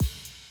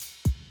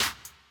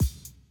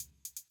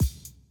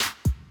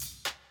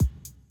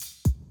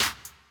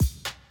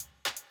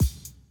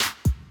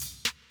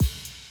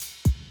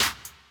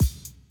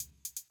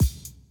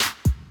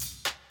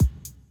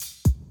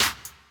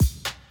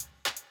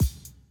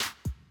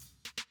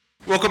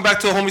Welcome back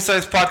to the Homie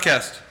Science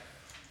Podcast.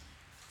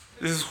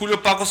 This is Julio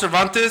Paco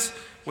Cervantes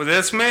with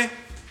Esme.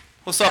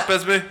 What's up,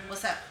 Esme?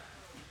 What's up?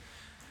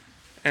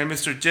 And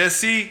Mr.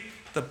 Jesse,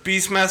 the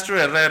Beastmaster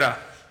Herrera.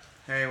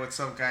 Hey, what's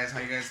up, guys? How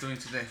you guys doing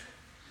today?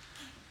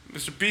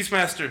 Mr.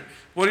 Beastmaster,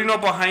 what do you know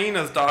about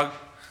hyenas, dog?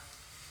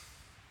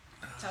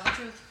 Tell the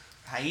truth.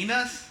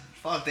 Hyenas?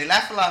 Fuck, they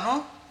laugh a lot,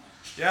 no?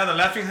 Yeah, the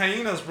laughing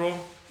hyenas, bro.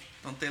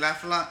 Don't they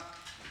laugh a lot?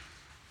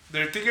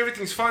 They think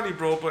everything's funny,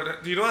 bro,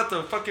 but do you know that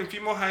the fucking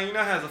female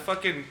hyena has a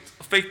fucking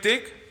fake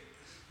dick?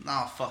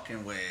 No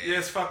fucking way.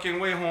 Yes, fucking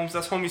way, Holmes.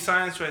 That's homie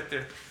science right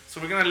there.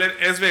 So we're gonna let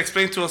Esme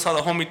explain to us how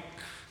the homie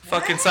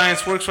fucking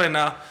science works right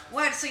now.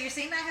 What? So you're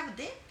saying I have a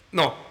dick?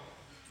 No.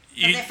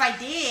 Because if I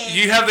did...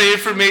 You have the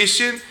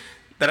information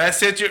that I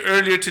sent you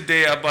earlier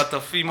today about the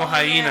female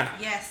hyena.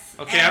 Yeah, yes.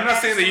 Okay, and I'm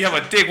not saying that you have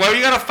a dick. Why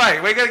you gotta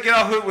fight? Why you gotta get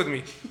all hood with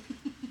me?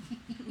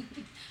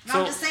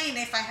 No, I'm just saying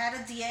if I had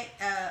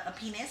a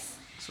penis,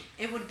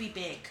 it would be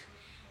big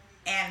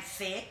and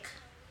thick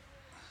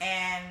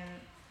and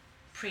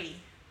pretty.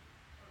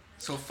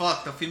 So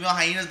fuck, the female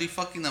hyenas be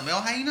fucking the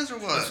male hyenas or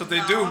what? That's what they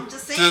do. I'm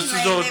just saying, This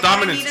like, is they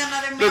dominance. wouldn't need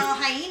another male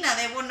hyena.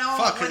 They would know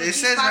Fuck, what the it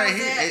says right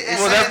here.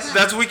 Well,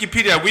 that's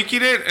Wikipedia. I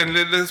wikied it, and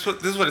this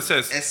is what it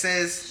says. It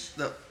says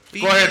the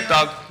female... Go ahead,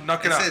 dog.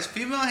 Knock it out. It says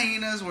female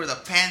hyenas were the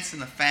pants in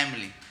the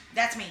family.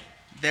 That's me.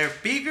 They're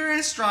bigger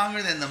and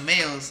stronger than the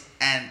males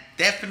and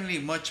definitely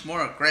much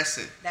more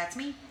aggressive. That's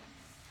me.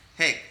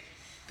 Heck,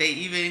 they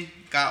even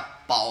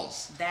got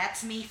balls.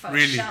 That's me for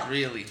Really? sure.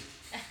 Really.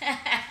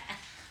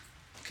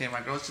 Okay,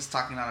 my girl's just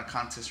talking out of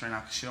context right now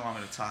because she don't want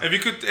me to talk. If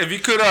you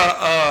could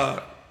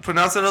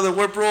pronounce that other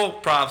word, bro,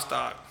 props,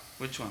 dog.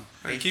 Which one?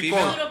 Hey, A keep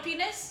female- going. Little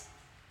penis?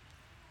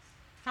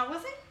 How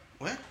was it?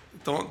 What?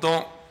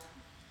 Don't.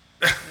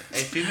 A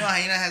female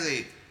hyena has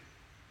a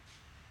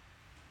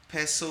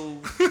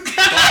peso.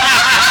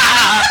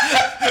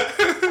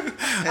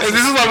 Hey,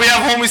 this is why we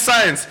have homie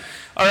science.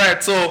 All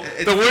right, so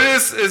the word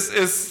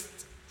is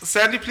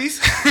Sandy, please.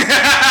 How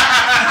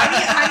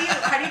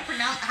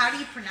do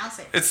you pronounce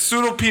it? It's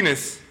pseudo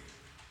penis.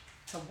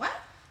 So what?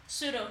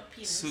 Pseudo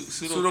penis.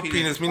 Pseudo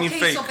penis meaning Okay,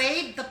 fake. so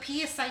babe, the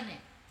P is silent.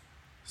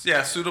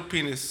 Yeah, pseudo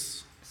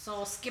penis.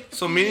 So skip the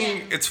So P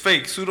meaning and- it's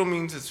fake. Pseudo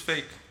means it's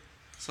fake.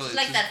 So It's it's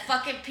like just- that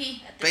fucking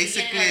P at the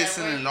basically, beginning it's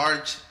of an the word.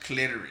 enlarged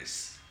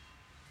clitoris.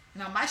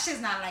 No, my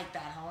shit's not like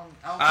that, home.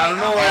 Okay, I don't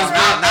know okay, why it's right,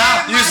 not.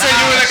 right, You right. said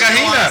you were like a She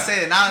don't wanna hyena. say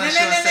it. Now No, she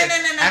no, wanna no, say it. no,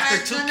 no, no, After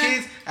no, two no, no.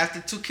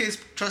 kids,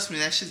 trust me,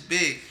 that shit's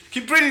big.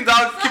 Keep breathing,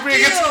 dog. Keep Fuck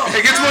breathing. It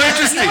you. gets more You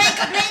interesting. ain't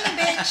complaining,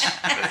 bitch.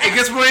 It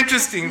gets more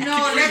interesting. No, Keep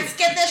breathing. let's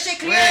get that shit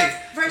clear. Wait.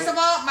 First of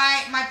all,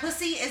 my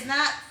pussy is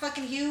not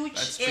fucking huge.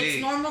 That's it's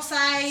big. normal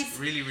size. It's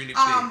really, really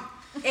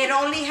It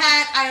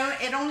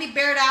only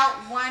bared out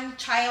one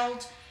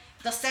child.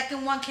 The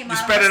second one came You out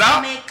of spread my it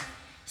out? stomach.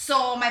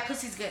 So my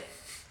pussy's good. big.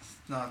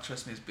 No,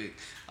 trust me, it's big.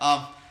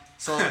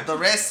 So the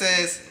rest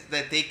says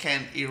that they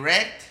can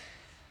erect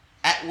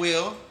at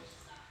will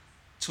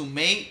to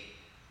mate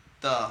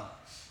the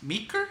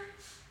meeker.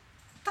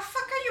 The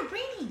fuck are you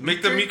reading?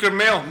 Make the meeker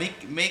male.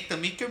 Make the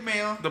meeker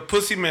male The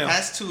pussy male.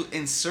 has to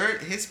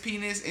insert his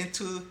penis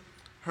into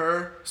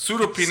her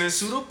Pseudo penis.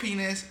 pseudo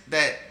penis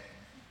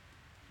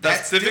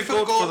That's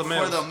difficult for the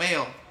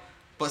males.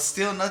 but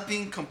still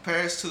nothing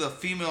compares to the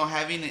female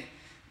having it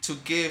to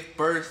give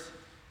birth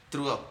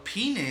through a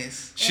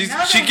penis. She In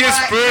gives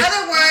birth. In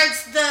other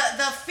words,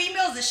 the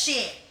female's the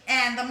shit,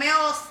 and the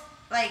male's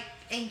like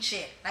ain't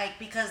shit. Like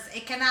because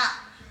it cannot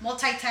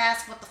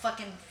multitask what the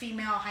fucking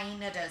female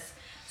hyena does.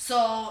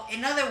 So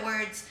in other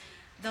words,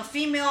 the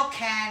female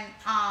can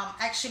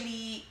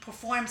actually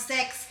perform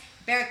sex,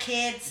 bear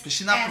kids. But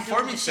she's not and do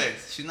performing the shit.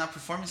 sex. She's not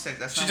performing sex.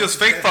 That's She not just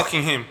what it fake says.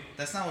 fucking him.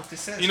 That's not what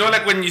this says. You know,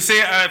 like when you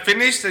say I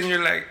finished, and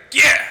you're like,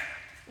 yeah.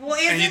 Well,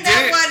 And you isn't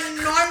that did it. what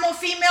normal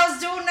females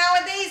do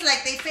nowadays?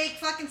 Like they fake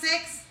fucking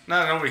sex.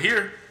 Not over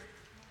here.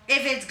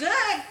 If it's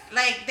good,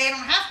 like they don't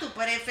have to.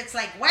 But if it's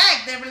like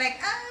whack, they'll be like,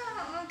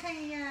 oh, okay,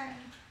 yeah.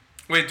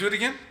 Wait, do it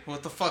again.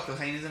 What the fuck? The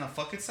hyena's gonna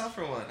fuck itself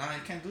or what? No,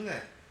 you can't do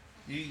that.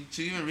 You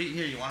even read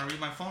here. You want to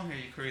read my phone here?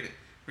 You can read it.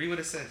 Read what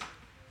it says.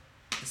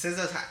 It says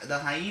that the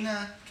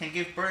hyena can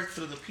give birth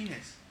through the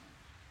penis.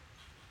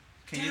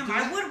 Can you Damn, do I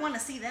that? would want to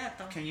see that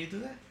though. Can you do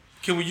that?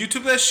 Can we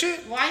YouTube that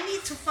shit? Well, I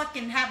need to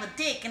fucking have a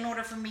dick in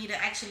order for me to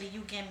actually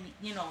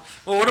Well,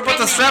 what about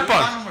the pregnant. strap I don't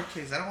on? want no more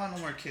kids. I don't want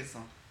no more kids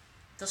though.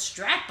 The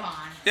strap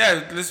on.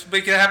 Yeah, let's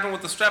make it happen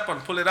with the strap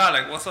on. Pull it out.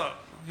 Like, what's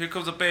up? Here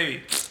comes a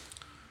baby.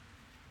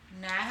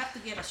 Nah, I have to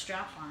get a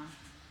strap on.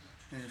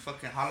 And you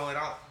fucking hollow it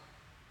out.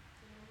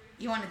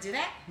 You want to do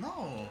that? No.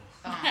 Oh,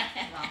 well.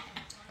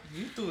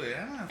 You do it.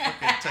 I don't want to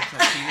fucking touch no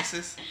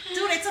penises.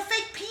 Dude, it's a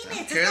fake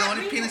penis. It's Care the not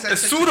only real. penis I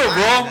It's touch pseudo, is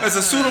bro. mine. It's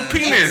a pseudo Nah,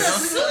 penis.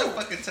 It's a no one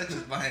fucking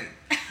touches mine.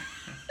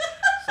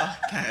 Fuck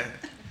that.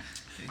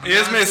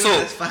 Yes, man, so-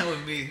 That's fine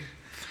with me.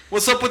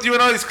 What's up with you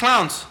and all these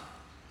clowns?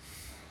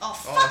 Oh,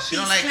 fuck she these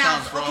don't like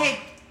clowns. clowns, bro. Okay,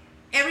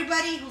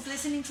 everybody who's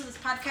listening to this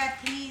podcast,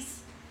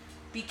 please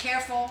be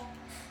careful.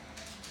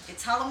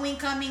 It's Halloween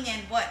coming in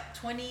what,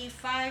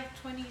 25,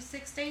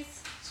 26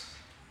 days?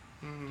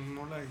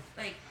 More like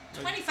Like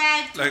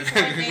 25, Like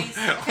 24 days.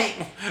 Okay.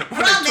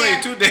 What, Around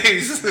there. 22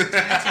 days. 22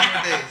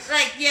 more days.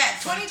 Like, yeah,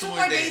 22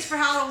 more days for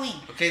Halloween.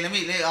 Okay, let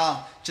me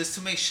just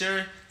to make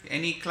sure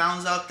any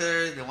clowns out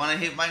there that want to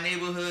hit my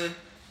neighborhood,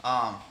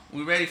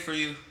 we ready for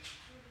you.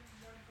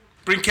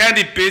 Bring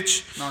candy,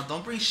 bitch. No,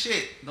 don't bring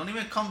shit. Don't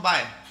even come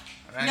by.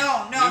 All right?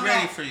 No, We're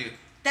ready for you.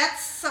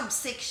 That's some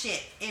sick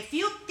shit. If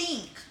you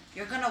think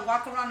you're gonna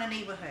walk around a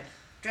neighborhood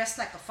dressed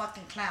like a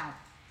fucking clown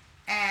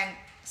and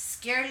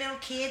scare little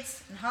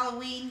kids on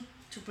Halloween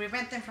to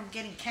prevent them from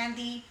getting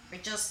candy or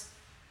just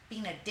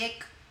being a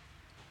dick,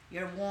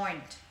 you're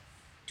warned.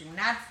 Do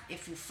not,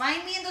 if you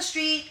find me in the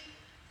street,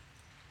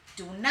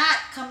 do not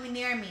come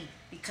near me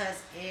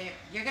because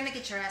you're gonna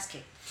get your ass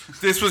kicked.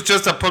 This was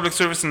just a public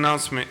service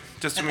announcement,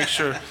 just to make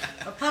sure.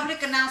 A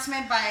public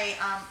announcement by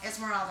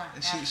Esmeralda.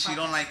 She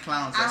don't like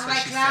clowns. I That's don't why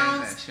like she's clowns.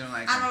 saying that. She don't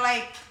like I don't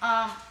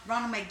them. like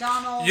Ronald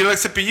McDonald. You like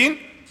Cepillín?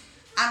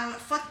 I don't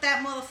fuck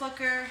that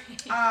motherfucker.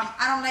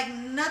 I don't like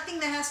nothing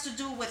that has to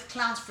do with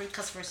clowns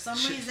because for some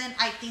reason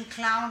I think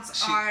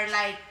clowns are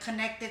like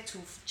connected to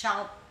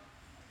child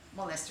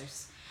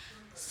molesters.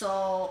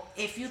 So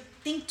if you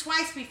think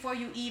twice before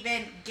you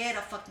even get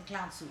a fucking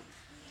clown suit,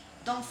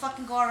 don't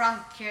fucking go around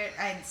here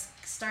and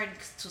start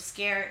to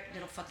scare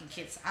little fucking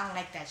kids. I don't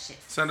like that shit.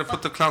 Sandra,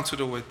 put the clown suit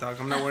away, dog.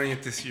 I'm not wearing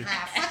it this year. Nah,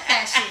 fuck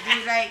that shit,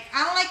 dude. Like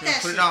I don't like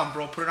that Put shit. it on,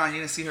 bro. Put it on. You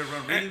didn't see her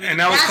run. Really,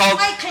 And I was That's called,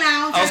 why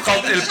clowns I was are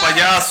called getting El shot.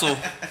 Payaso.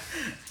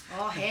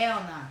 Oh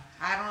hell no!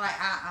 I don't like.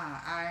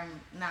 I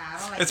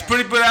don't like. It's that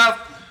pretty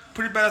shit.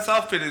 pretty badass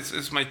outfit.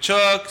 It's my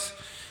Chucks.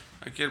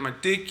 I get my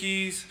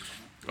Dickies.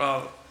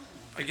 I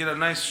get a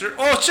nice shirt.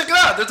 Oh, check it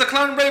out. There's a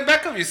clown right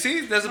back of you.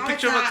 See? There's a No,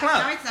 picture it's of a not.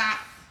 clown. No, it's not.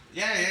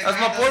 Yeah. That's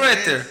my boy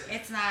right there.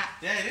 It's not.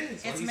 Yeah, it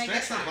is. Well, It's he's mega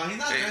dressed up. clown. Well, he's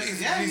not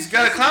dressed. He's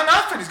got a clown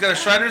outfit. He's got a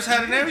Shriner's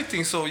hat and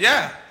everything. So,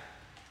 yeah.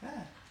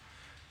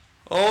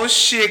 Oh,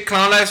 shit.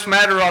 Clown Lives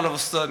Matter all of a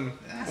sudden.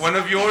 One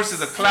of yours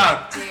is a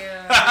clown. Dude.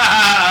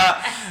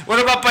 What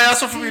about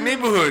Payaso from your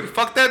neighborhood?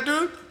 Fuck that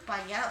dude.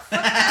 Paya-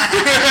 fuck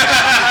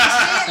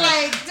that. Shit,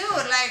 like,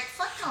 dude, like,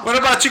 fuck them. What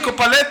about Chico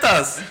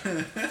Paletas?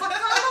 Fuck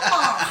all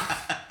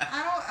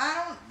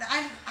of them.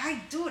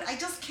 Dude, I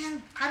just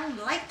can't. I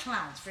don't like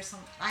clowns for some.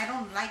 I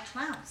don't like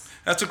clowns.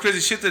 That's some crazy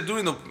shit they're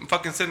doing. They're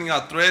fucking sending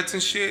out threats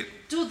and shit.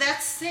 Dude,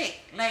 that's sick.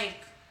 Like,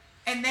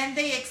 and then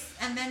they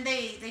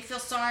feel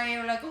sorry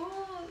or like,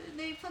 oh,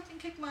 they fucking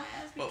kicked my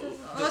ass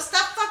because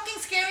stop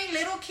fucking scaring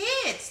little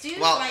kids, dude.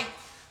 Well, like,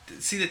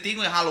 see the thing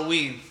with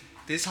Halloween.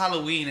 This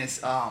Halloween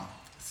is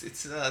it's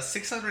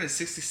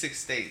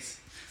 666 days,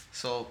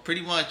 so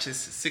pretty much it's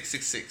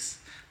 666.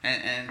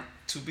 And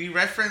to be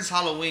referenced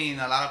Halloween,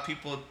 a lot of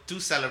people do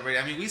celebrate.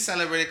 I mean, we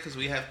celebrate it because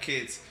we have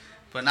kids,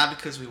 but not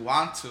because we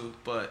want to.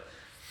 But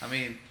I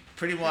mean,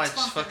 pretty much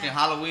fun for fucking them.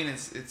 Halloween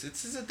it's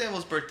the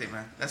devil's birthday,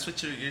 man. That's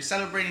what you're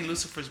celebrating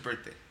Lucifer's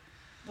birthday.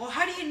 well,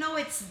 how do you know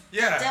it's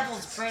Yeah. the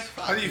devil's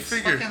birthday? How do you It's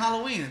figure? fucking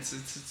Halloween. It's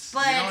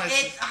But you know,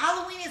 it's,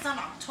 Halloween is on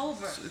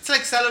October it's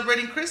like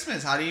celebrating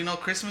Christmas. How do you know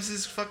Christmas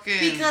is fucking?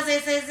 because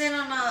it says it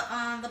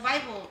on the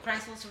Bible.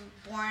 Christ was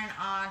born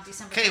on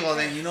December. Okay, well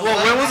then you know Well,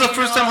 what? when was the How do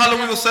you first know time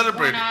Halloween the was devil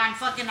born celebrated? on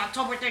fucking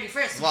October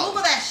 31st. Well,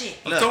 Google that shit.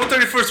 Look. October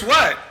 31st,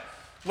 what?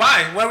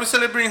 Why? Why are we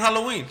celebrating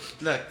Halloween?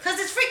 Look, Cause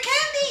it's free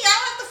candy. I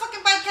don't have to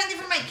fucking buy candy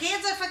for my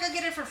kids. I fucking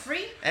get it for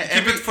free.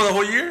 Keep it for the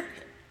whole year?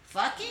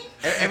 Fucking.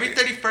 every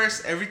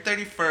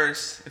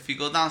 31st, if you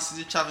go down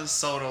Cesar Chavez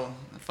Soto,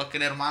 the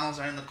fucking hermanos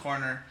are in the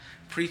corner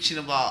preaching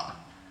about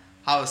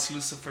how it's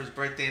Lucifer's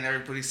birthday and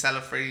everybody's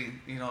celebrating,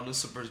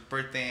 Lucifer's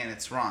birthday, and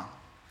it's wrong.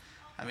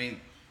 I mean,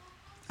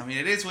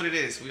 it is what it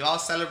is. We all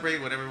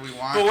celebrate whatever we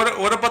want. But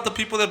what about the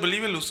people that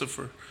believe in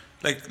Lucifer?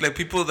 Like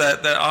people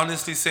that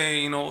honestly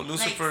say,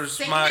 Lucifer's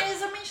like my.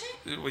 Satanism and shit?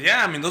 Well,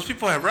 yeah, I mean those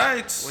people have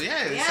rights. Well,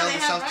 yeah, they Yeah, sell they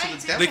themselves have to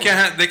rights, the yeah.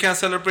 devil. They can't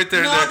celebrate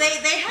their. No, their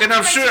they have and the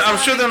I'm right sure to I'm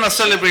sure they're not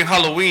celebrate celebrating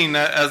Halloween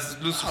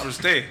as Lucifer's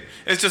Day.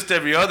 It's just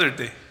every other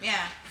day.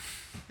 Yeah.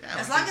 Yeah,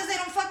 As long as they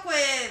don't fuck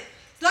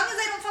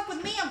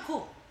with me, I'm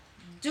cool.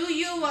 Do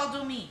you? I'll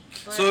do me.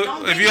 But So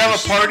don't if bring you no have a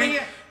shit over party,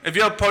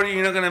 here.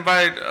 you're not gonna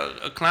invite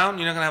a clown.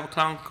 You're not gonna have a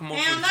clown come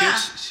over Hell for the nah.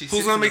 kids. She Who's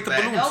sits gonna in make the the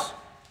back. balloons? Nope.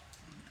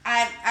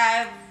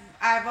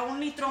 I've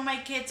only thrown my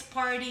kids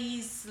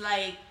parties.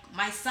 Like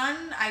my son,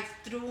 I've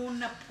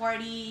thrown a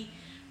party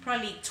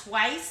probably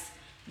twice.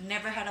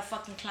 Never had a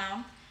fucking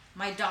clown.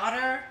 My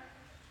daughter,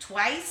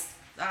 twice.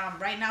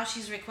 Right now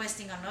she's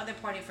requesting another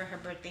party for her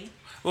birthday.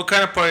 What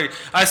kind of party?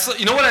 I saw.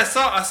 You know what I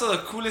saw? I saw the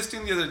coolest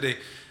thing the other day.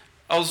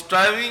 I was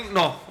driving.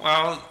 No,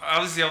 well,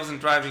 obviously I wasn't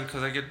driving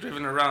because I get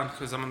driven around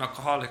because I'm an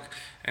alcoholic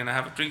and I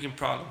have a drinking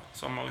problem,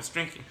 so I'm always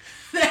drinking.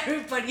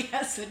 Everybody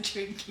has a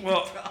drinking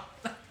Well,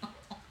 problem.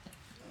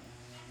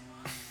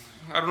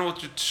 I don't know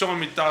what you're showing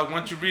me, dog. Why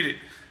don't you read it?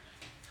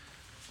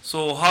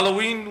 So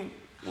Halloween.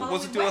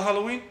 What's the deal with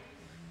Halloween?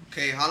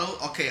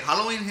 Okay,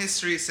 Halloween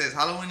history says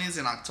Halloween is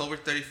in October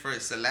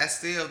 31st, the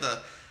last day of the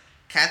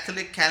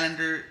Catholic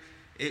calendar.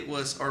 It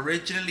was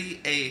originally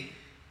a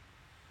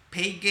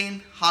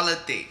pagan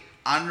holiday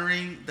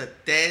honoring the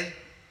dead.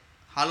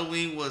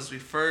 Halloween was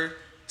referred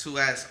to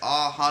as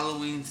All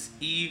Halloween's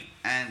Eve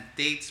and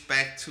dates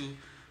back to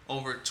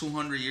over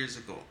 200 years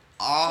ago.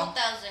 all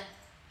 2000.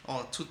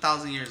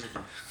 2,000 years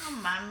ago. Oh,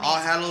 my All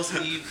man. Hallows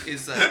Eve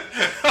is the evening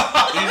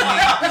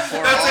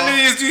before That's All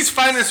NESD's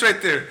finest right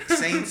there.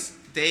 Saints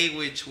Day,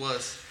 which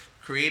was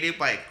created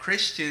by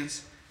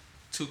Christians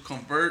to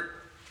convert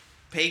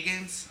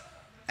pagans,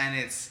 and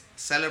it's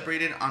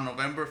celebrated on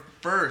November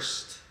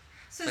 1st.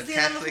 So The it's Dia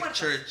de los Catholic Muertos.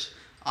 Church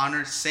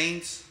honors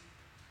saints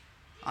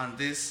on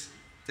this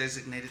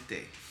designated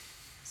day.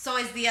 So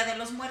it's Dia de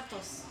los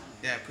Muertos.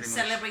 Yeah, pretty much.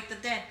 Celebrate the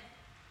dead.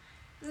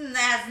 That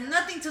has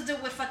nothing to do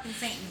with fucking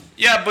Satan.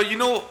 Yeah, but you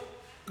know,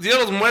 Dia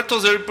de los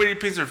Muertos, everybody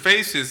paints their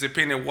faces. They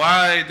paint it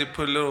white. They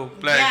put little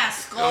black.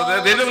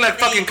 Yeah, They look like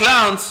fucking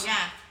clowns. Yeah.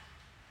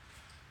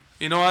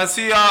 You know, I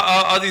see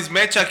all these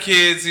mecha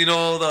kids. You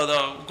know,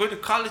 the going to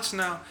college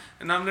now,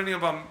 and I'm learning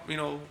about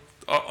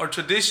our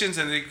traditions,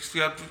 and they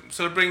got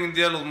celebrating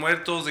Dia de los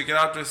Muertos. They get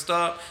out dressed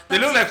up. They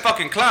look like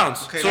fucking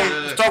clowns. Okay, So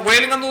look. start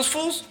wailing on those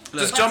fools.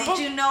 Look. Just But jump did up.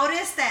 you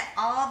notice that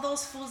all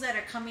those fools that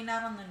are coming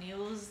out on the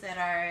news that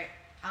are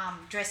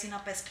dressing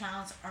up as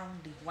clowns are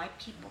only white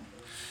people?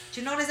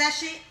 Did you notice that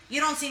shit? You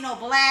don't see no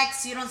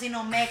blacks, you don't see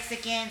no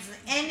Mexicans,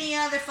 any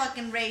other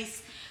fucking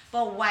race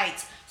but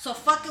whites. So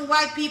fucking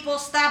white people,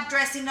 stop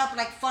dressing up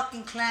like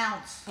fucking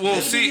clowns. Well,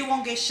 Maybe see- you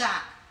won't get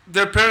shot.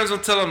 Their parents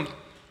don't tell them.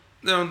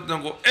 They don't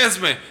go,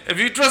 Esme, if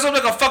you dress up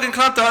like a fucking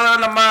clown, te va a dar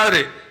la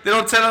madre. They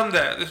don't tell them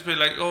that. They just be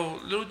like, oh,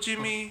 little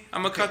Jimmy,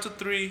 I'm gonna count to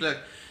 3. Look,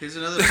 here's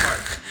another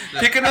part.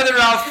 Look, Pick another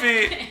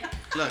outfit.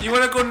 look. You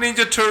wanna go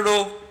Ninja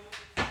Turtle?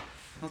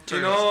 No You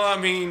turtles. know, I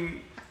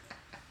mean,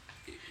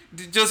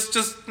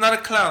 just not a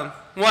clown.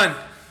 1.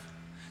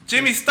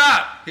 Jimmy,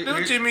 stop. Here- Little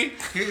here- Jimmy.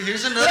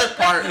 Here's another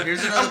part.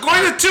 Here's another I'm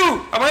going part. to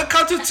 2. I'm gonna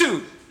count to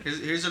 2.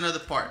 Here's another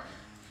part.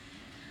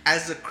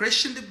 As the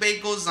Christian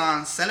debate goes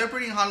on,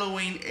 celebrating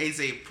Halloween is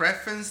a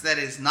preference that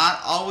is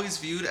not always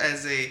viewed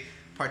as a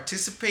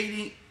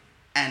participating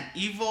and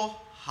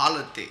evil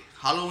holiday.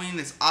 Halloween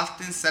is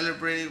often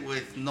celebrated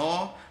with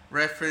no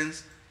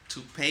reference to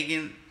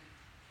pagan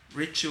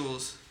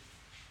rituals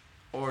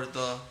or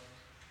the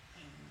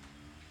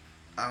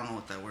I don't know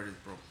what that word is,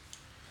 bro.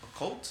 A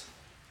cult?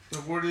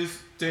 The word is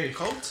day.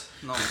 Cult?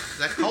 No. Is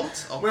that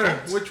cult? A Where?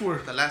 cult? Which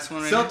word? The last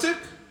one right Celtic?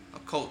 here.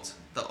 Occult.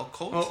 The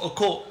occult? Oh,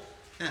 occult.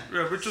 Yeah. Yeah,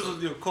 rituals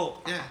of the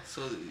occult. Yeah,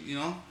 so you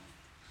know.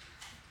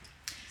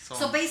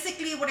 So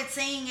basically what it's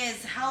saying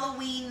is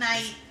Halloween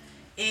night,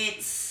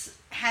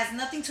 has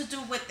nothing to do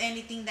with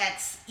anything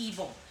that's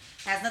evil.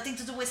 Has nothing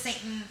to do with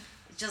Satan.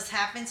 It just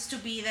happens to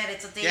be that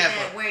it's a day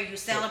where you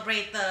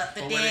celebrate the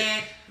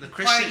dead, the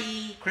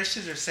party.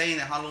 Christians are saying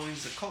that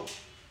Halloween's a cult.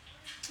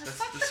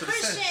 Fuck that's the what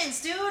it says.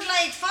 Christians, dude.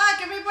 Like,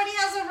 fuck. Everybody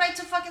has a right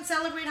to fucking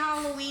celebrate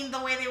Halloween the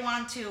way they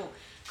want to.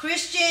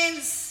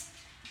 Christians,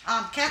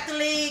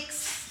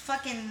 Catholics,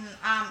 fucking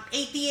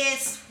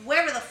atheists,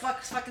 whoever the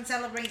fuck fucking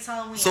celebrates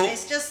Halloween. So-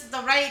 It's just the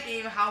right.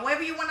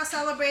 However you want to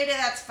celebrate it,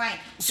 that's fine.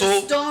 So-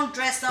 Just don't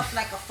dress up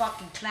like a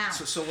fucking clown.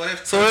 So what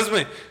if? So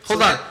Esme,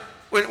 hold on.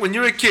 When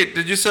you were a kid,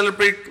 did you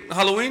celebrate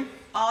Halloween?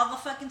 All the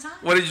fucking time.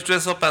 What did you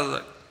dress up as?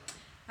 Like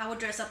I would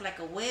dress up like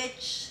a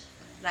witch,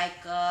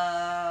 like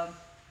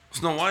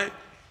Snow White?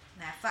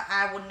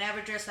 I would never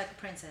dress like a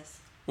princess.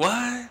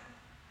 What?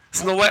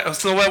 Snow White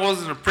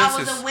wasn't a princess. I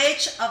was a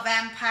witch, a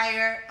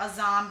vampire, a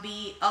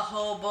zombie, a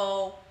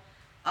hobo,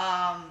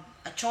 a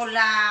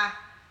chola.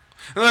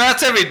 No,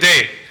 that's every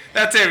day.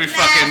 That's every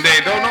fucking day.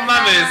 Don't no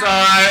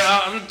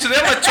mames. Today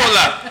I'm a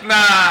chola.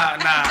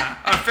 Nah.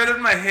 I'm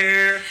fitting my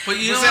hair. But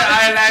you Put know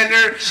that what?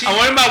 eyeliner. I'm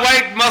wearing my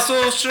white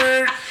muscle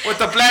shirt with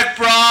the black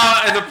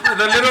bra and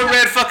the little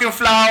red fucking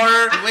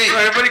flower. Wait. So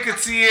everybody could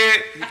see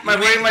it.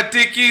 Wearing my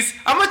dickies.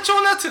 I'm a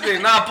chola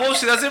today. Nah,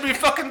 bullshit. That's every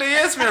fucking day.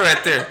 Yes, me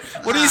right there.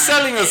 What are you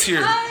selling us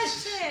here? Oh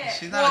shit!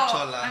 She's not a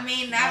chola. I mean,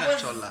 She's that not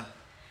was. a chola.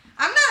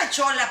 I'm not a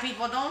chola,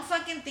 people. Don't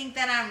fucking think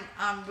that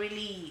I'm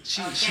really.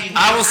 She- gangster.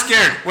 I was I'm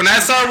scared. not. When I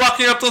saw her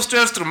walking up those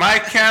stairs through my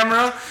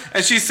camera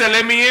and she said,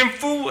 let me in,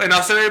 fool, and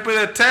I'll send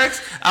everybody a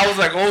text, I was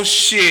like, oh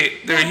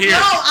shit, they're here.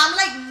 No, I'm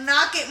like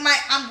knocking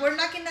we're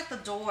knocking at the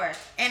door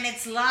and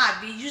it's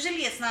locked. But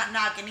usually it's not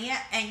knocking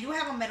yet, and you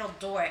have a metal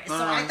door. So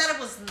I thought it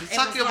was. He's it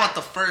talking was about locked.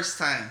 the first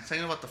time. He's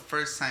talking about the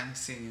first time he's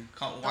seen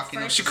you walking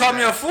up. first She the called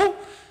me a stairs. fool?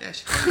 Yeah,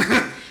 she called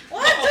me.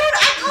 What, dude?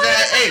 I called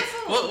Hey, you a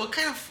fool.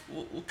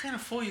 what kind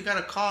of fool you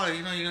gotta call?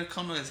 You know, you're gonna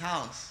come to his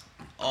house.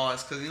 Oh,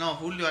 it's because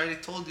Julio already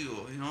told you.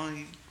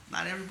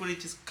 Not everybody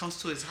just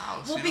comes to his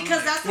house. Well, you know?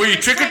 because that's. Were you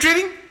the trick or respect-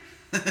 treating?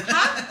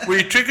 Huh? Were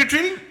you trick or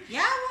treating?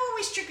 Yeah, we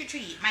always trick or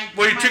treat.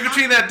 Were you trick or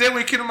treating that day when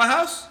you came to my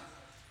house?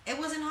 It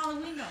wasn't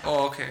Halloween though.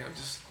 Oh, okay. I'm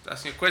just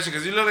asking a question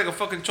because you look like a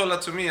fucking chola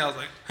to me. I was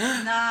like,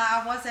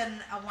 Nah, I wasn't.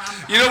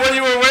 you know what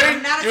you were wearing?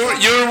 I'm not a You were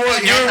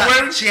chola.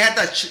 wearing? She had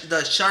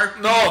the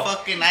sharp No.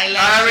 fucking eyelashes.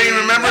 I already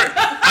remember.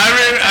 I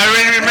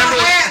already remember.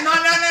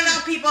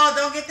 No, people,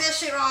 don't get this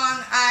shit wrong.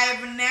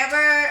 I've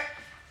never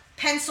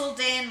penciled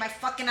in my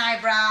fucking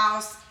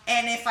eyebrows,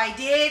 and if I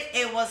did,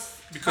 it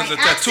was Because by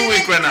the tattoo ink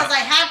accident, ran out. Because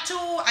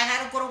I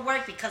had to go to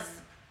work because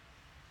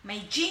my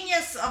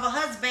genius of a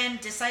husband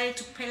decided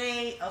to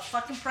play a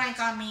fucking prank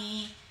on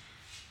me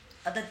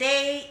the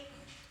day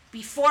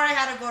before I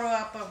had to go to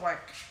up at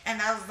work. And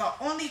that was the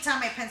only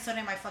time I penciled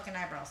in my fucking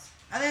eyebrows.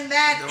 Other than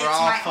that, They it's were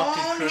all my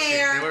fucking own crooked.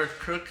 hair. They were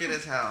crooked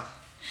as hell.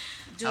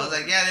 Dude, I was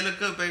like, yeah, they look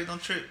good, baby.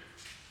 Don't trip.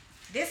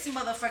 this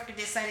motherfucker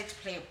decided to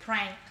play a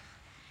prank.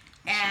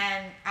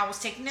 And I was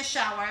taking a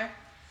shower.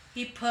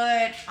 He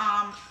put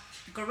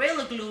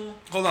Gorilla Glue.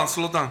 Hold on,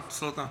 slow down.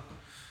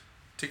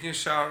 Taking a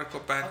shower, go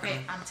back. Okay,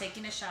 And, I'm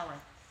taking a shower.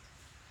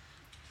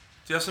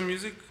 do you have some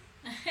music?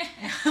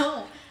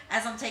 No,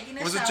 as I'm taking a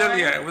Where's the shower.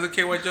 jelly at? Where's the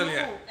KY jelly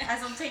at? No,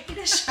 as I'm taking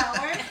a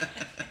shower,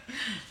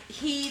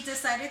 he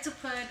decided to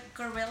put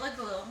Gorilla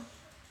Glue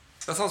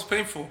That sounds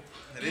painful.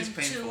 It is into,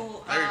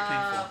 painful. Very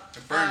painful.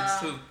 It burns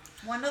too.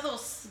 one of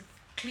those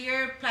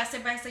clear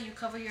plastic bags that you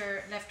cover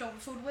your leftover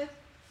food with.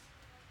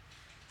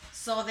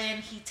 So then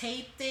he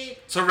taped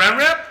it. Saran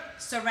wrap?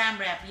 Saran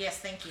wrap. Yes,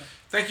 thank you.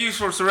 Thank you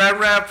for Saran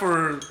wrap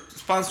for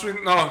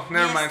sponsoring. No,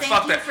 never Yes, mind. thank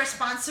Fuck you that. for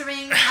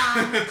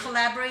sponsoring,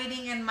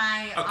 collaborating in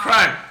my... A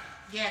crime.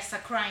 Yes, a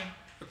crime.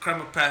 A crime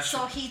of passion.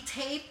 So he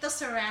taped the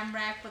saran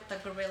wrap with the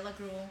Gorilla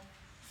Glue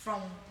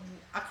from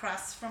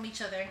across from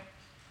each other.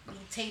 He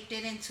taped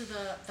it into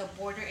the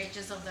border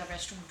edges of the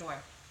restroom door.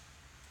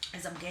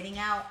 As I'm getting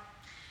out,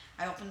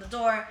 I opened the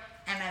door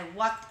and I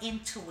walked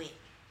into it.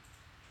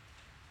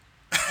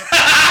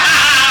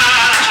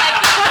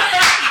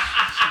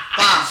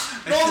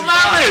 No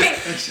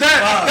mames!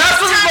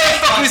 That's what this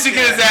motherfucker needs to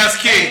get his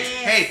ass kicked.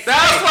 Hey,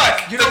 That's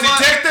what! you The know what?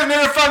 detective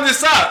never found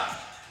this out.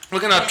 We're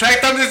gonna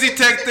track down this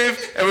detective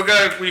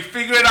and we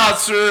figure it out,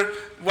 sir.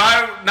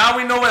 Why now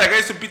we know why that guy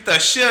used to beat the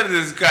shit out of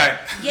this guy.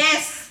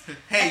 Yes.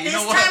 Hey, At you this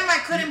know what? time I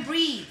couldn't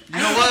breathe. You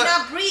know I what? could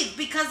not breathe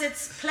because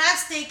it's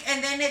plastic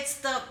and then it's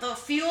the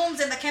fumes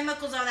and the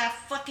chemicals of that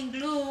fucking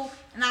glue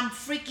and I'm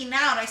freaking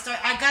out. I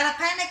got a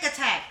panic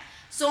attack.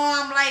 So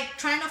I'm like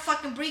trying to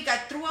fucking breathe. I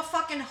threw a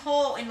fucking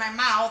hole in my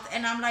mouth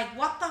and I'm like,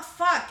 what the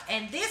fuck?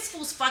 And this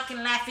fool's fucking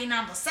laughing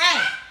on the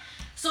side.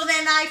 So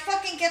then I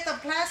fucking get the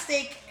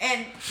plastic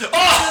and just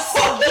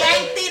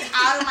yanked it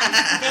out of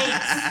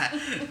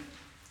my face.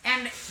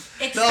 And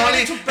it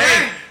started to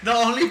burn. The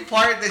only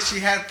part that she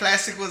had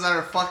plastic was on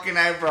her fucking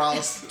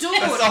eyebrows. Dude,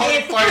 that's the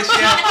only part that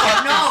she had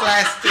fucking no,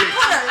 plastic. He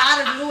put a lot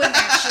of glue in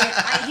that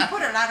shit. He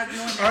put a lot of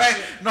glue in that All right,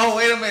 shit. no,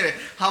 wait a minute.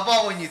 How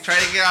about when you try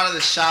to get out of the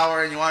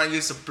shower and you want to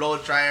use a blow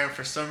dryer and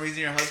for some reason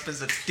your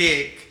husband's a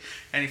dick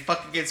and he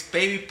fucking gets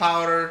baby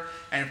powder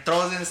and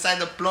throws it inside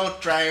the blow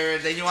dryer,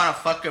 then you want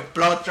to fucking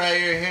blow dry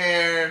your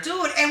hair.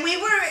 Dude, and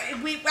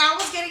I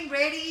was getting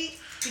ready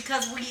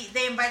because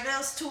they invited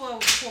us to a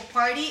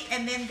party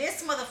and then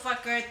this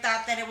motherfucker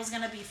thought that it was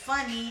gonna be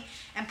funny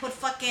and put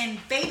fucking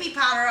baby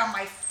powder on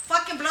my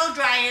fucking blow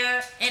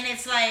dryer and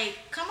it's like,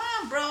 come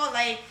on bro,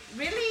 like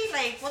really?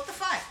 Like what the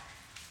fuck?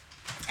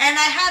 And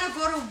I had to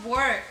go to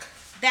work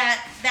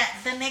that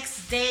the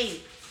next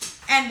day.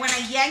 And when I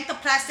yanked the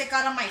plastic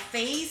out of my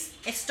face,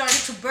 it started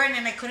to burn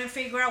and I couldn't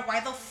figure out why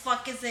the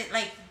fuck is it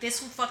like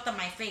this fool fucked up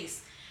my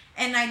face.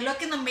 And I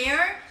look in the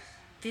mirror,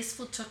 this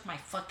fool took my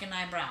fucking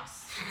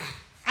eyebrows.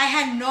 I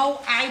had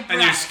no eyebrows.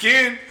 And your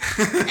skin.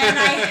 And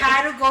I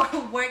had to go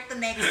to work the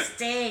next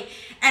day.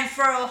 And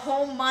for a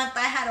whole month,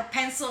 I had to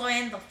pencil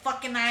in the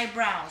fucking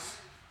eyebrows.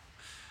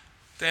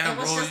 Damn,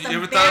 It was bro. just the You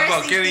ever thought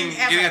about embarrassing thing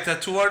getting a ever.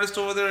 tattoo artist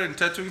over there and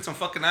tattooing some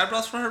fucking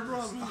eyebrows for her, bro?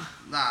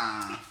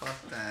 Nah,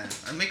 fuck that.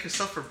 I make her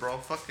suffer, bro.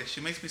 Fuck it.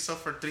 She makes me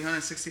suffer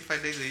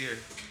 365 days a year.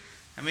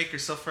 I make her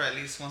suffer at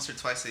least once or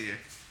twice a year.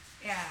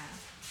 Yeah.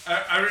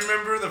 I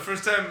remember the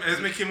first time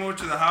Esme came over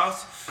to the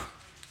house,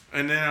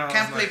 and then I was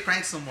Can't play like,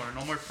 pranks no more.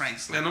 No more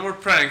pranks. yeah, no more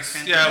pranks.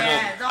 Can't Yeah, do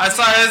well, that. I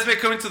saw Yeah, Esme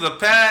coming to the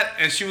pad,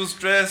 and she was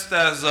dressed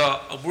as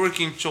a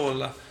working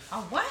chola. A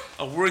what?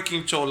 A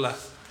working chola.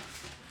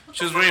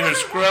 She was wearing her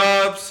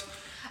scrubs,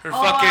 her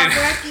Oh, fucking.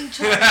 a working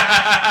chola.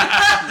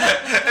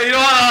 And you know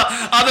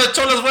what? All the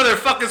cholas wear their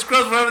fucking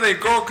scrubs wherever they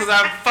go, cause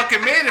I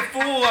fucking made it,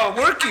 fool.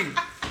 Working.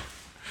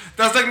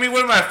 That's like me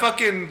wearing my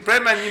fucking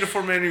breadman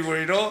uniform anywhere,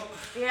 you know?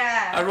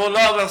 Yeah. I roll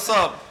up, what's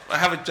up? I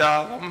have a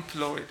job, I'm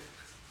employed.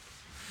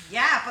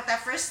 Yeah, but that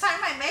first time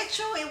I met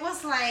you, it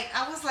was like,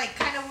 I was like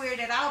kind of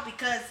weirded out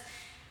because,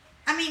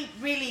 I mean,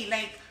 really,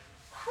 like,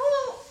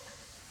 who,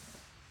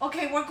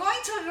 okay, we're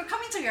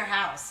coming to your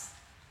house.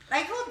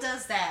 Like, who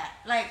does that?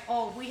 Like,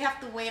 oh, we have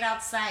to wait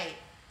outside.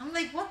 I'm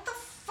like, what the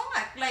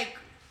fuck? Like,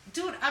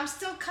 dude, I'm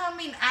still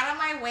coming out of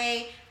my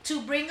way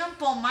to bring a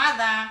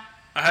pomada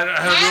I had a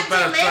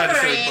real and bad try to deliver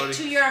say, it buddy.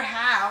 to your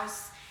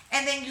house,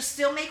 and then you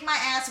still make my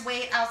ass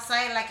wait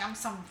outside like I'm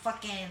some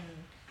fucking,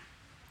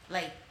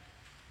 like,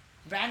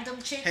 random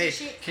chick Hey, and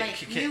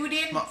shit. You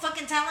didn't Ma-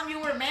 fucking tell him you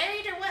were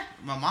married or what?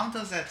 My mom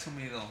does that to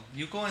me though.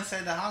 You go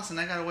inside the house and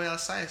I gotta wait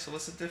outside. So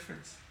what's the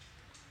difference?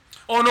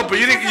 Oh no, but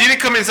you didn't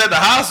come inside the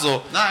house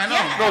though. No, I know.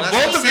 Yeah. No, That's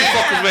both what of you I'm saying.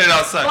 fuckers waited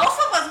outside. Both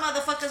of us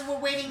motherfuckers were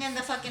waiting in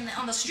the fucking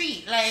on the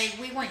street. Like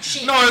we weren't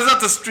shit. No, it's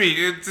not the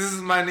street. This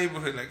is my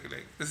neighborhood. Like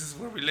this is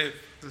where we live.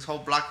 This whole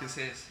block is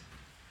his.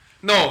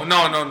 No.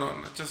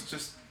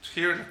 Just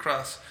here and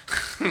across.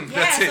 Yeah,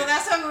 That's so it.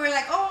 that's why we were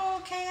like, oh,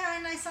 okay,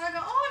 Hannah, I saw, I go,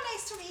 oh,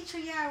 nice to meet you,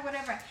 yeah, or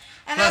whatever.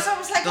 And Plus, I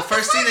was like, the what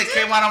first thing fuck, that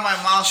dude? came out of my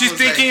mouth She's was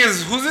thinking like,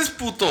 is, who's this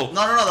puto?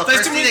 No. The Nice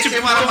first to thing meet that you,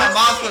 came out of my puto.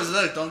 mouth was,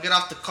 look, don't get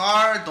off the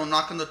car. Don't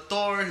knock on the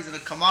door. He's gonna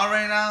come out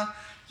right now.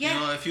 Yeah. You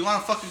know, if you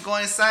want to fucking go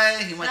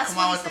inside, he might That's come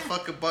what out he with the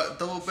said. fucking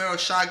double barrel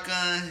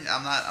shotgun.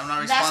 I'm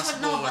not That's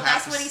responsible. what, no, but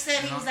that's what he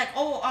said. you He know? was like,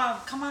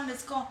 oh, come on,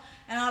 let's go.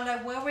 And I was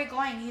like, where are we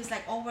going? He was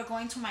like, oh, we're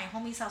going to my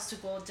homie's house to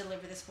go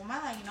deliver this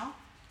pomada, you know?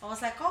 I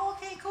was like, oh,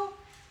 okay, cool.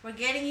 We're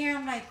getting here.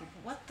 I'm like,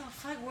 what the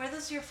fuck? Where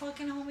does your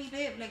fucking homie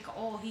live? Like,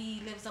 oh,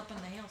 he lives up in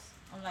the hills.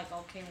 I'm like,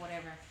 okay,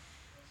 whatever.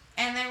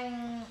 And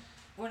then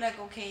we're like,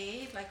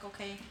 okay.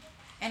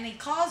 And he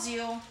calls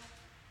you,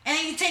 and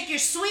then you take your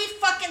sweet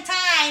fucking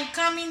time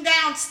coming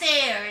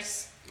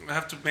downstairs. I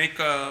have to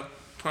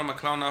put on my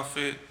clown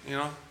outfit, you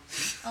know?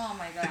 Oh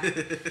my god.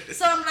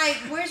 So I'm like,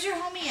 where's your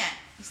homie at?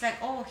 He's like,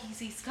 oh,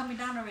 he's coming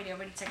down already. I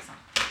already texted him.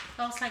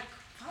 So I was like,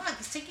 fuck,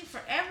 it's taking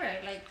forever.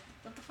 Like,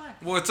 what the fuck?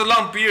 Well, it's a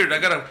long beard. I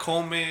gotta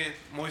comb it,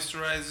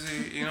 moisturize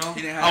it, you know?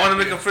 You didn't have I want to that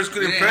make a beard. first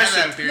good You didn't have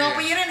impression. that beard No, yet.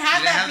 but you didn't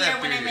have that didn't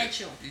beard when I yet. met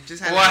you. You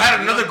just had Well, I had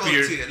a little another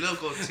beard. goatee, a little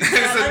goatee. It's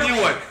Yeah, a little new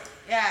bit. one.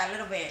 Yeah, a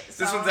little bit.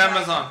 So This I one's was like,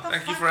 Amazon. what the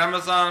Thank you fuck? for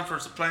Amazon for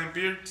supplying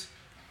beards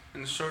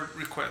and a short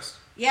request.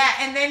 Yeah,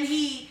 and then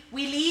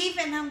we leave,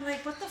 and I'm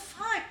like, what the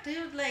fuck,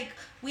 dude? Like,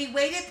 we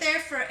waited there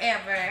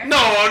forever. No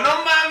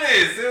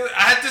mames.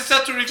 I just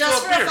had to refill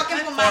Just a for a beer. fucking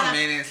Like 4 pomada.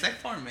 minutes. Like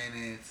 4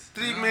 minutes.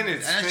 3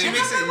 minutes. And man. she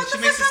makes What it. the She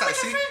fuck makes it up sound. with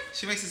See, your friend?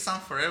 she makes it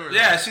sound forever.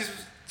 Yeah,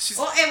 she's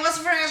Well, it was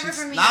forever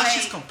for me. Now like,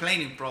 she's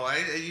complaining, bro.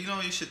 You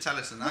know you should tell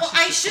us. Now well, she's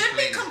I just should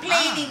be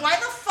complaining. Nah. Why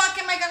the fuck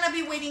am I gonna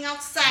be waiting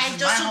outside This is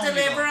just my to homie,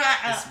 deliver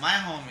though. a? It's my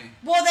homie.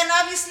 Well, then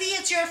obviously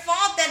it's your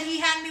fault that he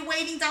had me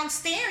waiting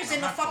downstairs Not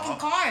in a my fucking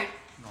fault. car.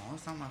 No,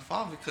 it's not my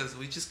fault because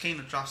we just came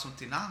to drop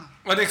something on.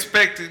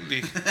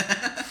 unexpectedly.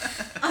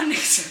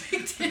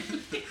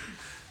 Unexpectedly.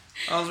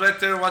 I was right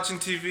there watching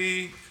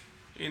TV,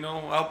 you know,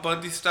 Al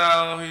Bundy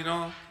style, you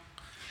know.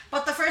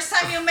 But the first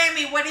time you met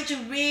me, what did you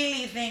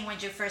really think when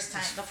the first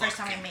time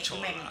you met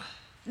me?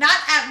 Not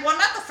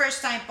the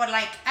first time, but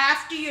like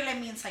after you let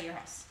me inside your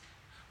house.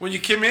 When you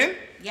came in,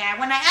 Yeah,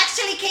 when I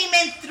actually came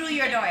in through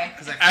your door.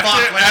 It's like, After-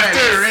 fuck, why did I after-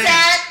 let her in?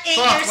 Sat in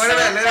Fuck, your why did I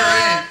let her in?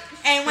 sofa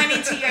and went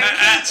into your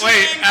kitchen.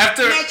 wait,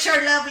 after- met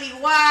your lovely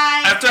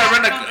wife. after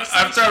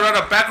I had run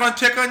a background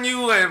check on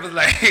you, it was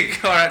like,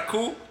 all right,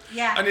 cool.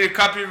 Yeah. I need a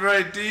copy of your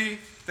ID.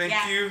 Thank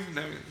Yeah. you.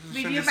 Let me send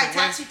Review this my away.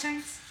 tax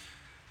returns.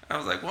 I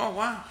was like,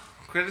 wow,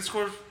 credit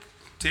score,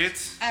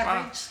 tits. Wow.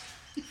 Average.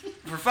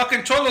 For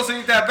fucking cholos,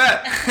 ain't that bad.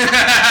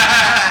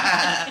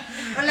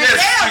 Or like,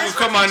 Yes, damn, you this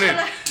come on fucking in.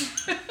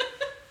 chola.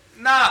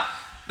 Nah,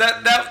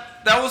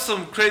 that was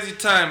some crazy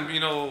time, you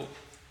know.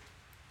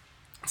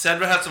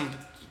 Sandra had some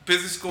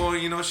business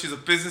going, you know. She's a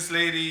business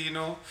lady, you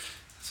know.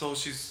 So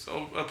she's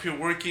up here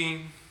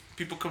working.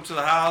 People come to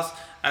the house.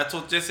 I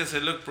told Jesse, I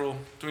said, look, bro,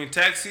 during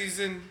tax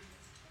season,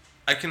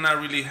 I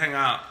cannot really hang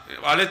out.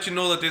 I'll let you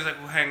know the days I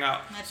can hang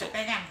out. No, So, te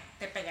pegan,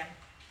 te pegan.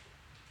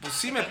 pues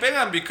sí me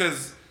pegan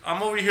because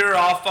I'm over here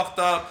all fucked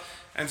up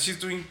and she's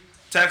doing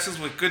taxes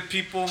with good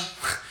people,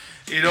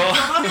 you know.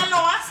 Todavía lo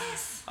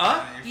haces.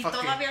 Huh? And Y you're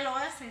fucking- todavía lo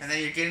haces. And then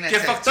you're getting that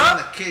Get fucked tattoo in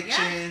up? the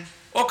kitchen.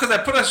 Oh, because I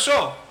put a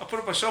show. I put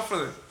up a show for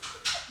them.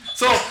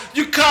 So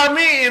you caught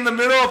me in the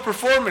middle of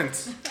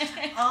performance.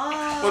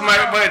 Oh. With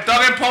my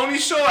dog and pony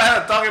show. I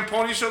had a dog and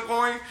pony show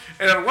going.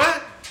 And then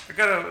what? I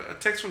got a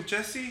text from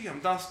Jesse.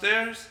 I'm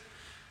downstairs.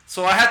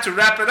 So I had to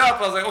wrap it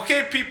up. I was like,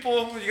 okay,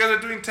 people, you guys are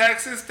doing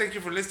taxes. Thank you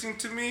for listening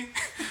to me.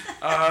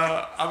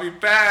 I'll be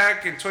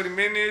back in 20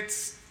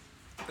 minutes.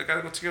 I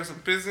gotta go take care of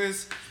some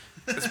business.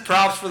 It's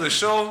props for the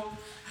show.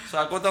 So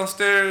I go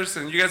downstairs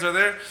and you guys are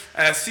there.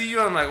 And I see you.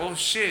 I'm like, oh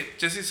shit,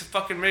 Jesse's a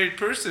fucking married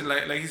person.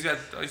 Like he's got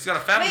a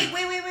family.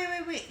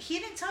 Wait. He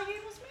didn't tell you he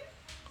was married?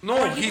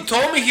 No, Or he he was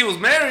told me married? he was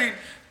married.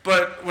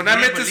 But when I He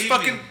met didn't this believe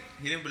fucking me.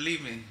 He didn't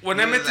believe me. when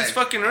He I was met this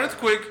like, fucking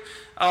earthquake,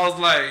 I was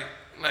like,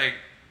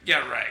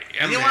 yeah, right.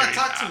 I'm He didn't want to married.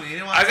 talk to me. He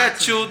didn't want I to got talk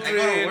to children.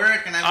 me. I go to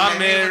work and I'm I'm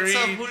like, hey, what's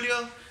up, married.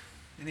 Julio?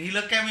 And he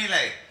looked at me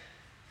like,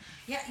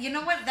 Yeah, you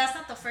know what? That's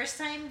not the first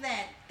time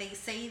that they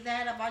say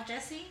that about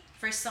Jesse.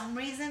 For some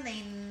reason,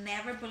 they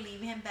never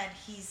believe him that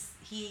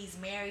he's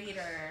married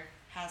or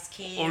has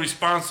kids. Or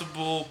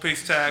responsible,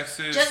 pays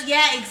taxes.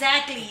 Yeah,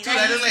 exactly. dude, That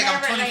I look he's like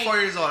I'm never, 24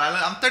 years old.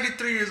 I'm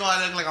 33 years old.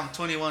 I look like I'm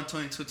 21,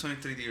 22,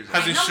 23 years old.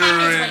 Has Like,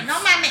 insurance. no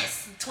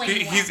mames,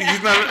 21.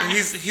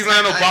 He's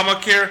not on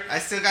Obamacare. I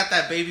still got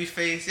that baby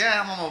face.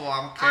 Yeah, I'm on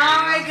Obamacare.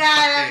 Oh my you know, God,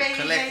 that fucking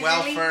baby collect face,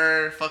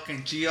 welfare, fucking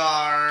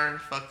GR,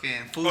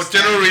 fucking food Oh, general stamps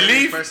every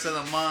relief? First of the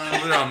I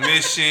month. was on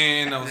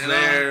mission. I was You know?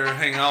 there,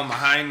 hanging out with my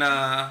hyena.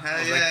 I Hell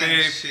was yeah, like,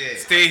 babe, shit.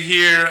 stay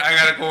here. I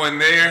gotta go in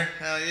there.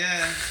 Hell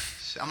yeah.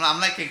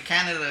 I'm like in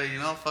Canada, you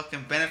know,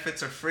 fucking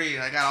benefits are free.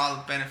 I got all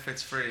the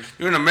benefits free.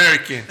 You're an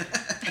American.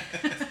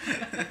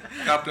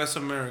 God bless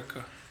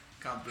America.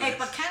 God bless. Hey,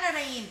 but Canada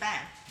ain't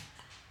bad.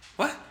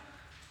 What?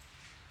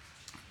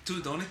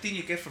 Dude, the only thing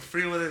you get for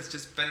free with it is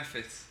just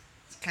benefits.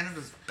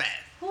 Canada's bad.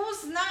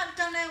 Who's not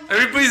gonna?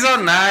 Everybody's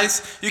all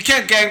nice. You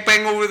can't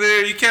gangbang over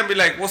there. You can't be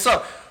like, what's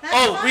up? That's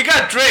Oh, we fine.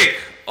 got Drake.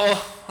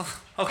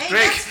 Oh, Oh, Hey,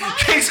 Drake. that's fine.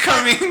 Drake's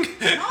coming.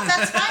 No,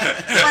 that's fine.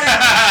 But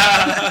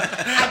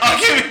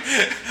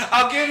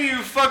I'll give you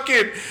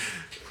fucking.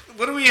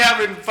 What do we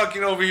have in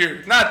fucking over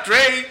here? Not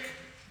Drake.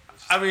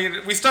 I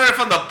mean, we started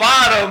from the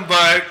bottom,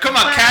 but come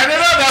on, But- Canada,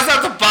 that's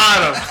not the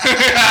bottom.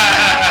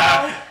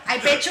 I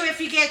bet you if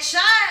you get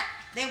shot,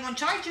 they won't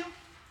charge you.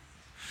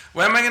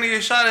 Where am I gonna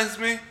get shot at,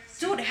 me?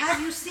 Dude, have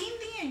you seen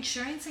the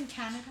insurance in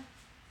Canada?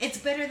 It's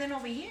better than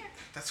over here.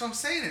 That's what I'm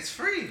saying. It's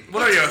free.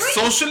 What are you, a It's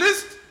free.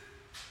 socialist?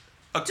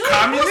 A Dude,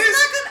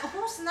 communist?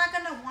 who's not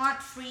gonna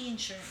want free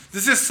insurance?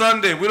 This is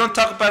Sunday. We don't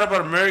talk bad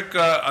about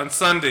America on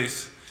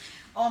Sundays.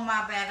 Oh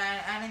my bad.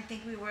 I didn't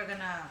think we were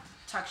gonna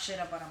talk shit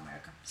about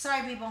America.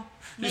 Sorry, people.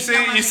 You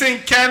saying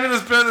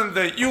Canada's better than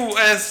the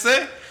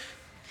USA?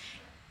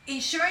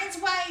 Insurance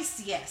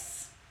wise,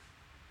 yes.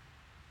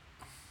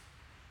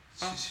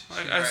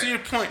 I see your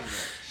point.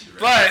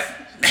 But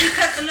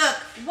Because look,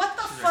 what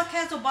the fuck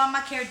has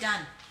Obamacare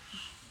done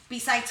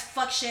besides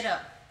fuck shit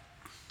up?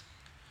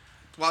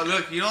 Well,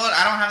 look, you know what?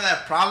 I don't have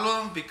that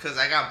problem because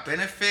I got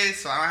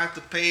benefits, so I don't have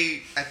to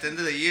pay at the end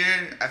of the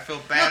year. I feel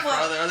bad No, for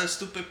but- other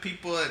stupid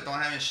people that don't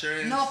have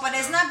insurance. No, but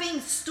it's you know? not being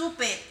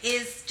stupid.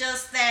 It's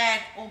just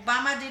that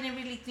Obama didn't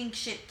really think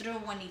shit through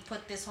when he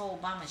put this whole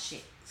Obama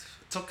shit.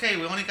 It's okay.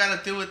 We only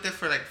gotta deal with it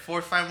for like 4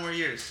 or 5 more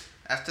years.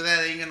 After that,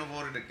 they ain't gonna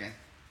vote it again.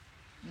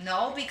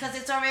 No, because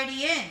it's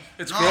already in.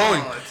 it's No,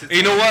 growing. it's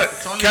You know what?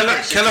 it's only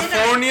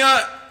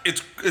California,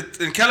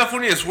 in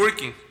California, it's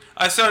working.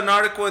 I saw an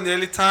article in the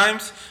LA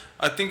Times.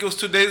 I think it was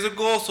 2 days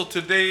ago. So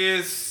today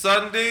is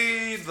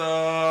Sunday.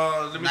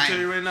 Let me tell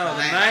you right now,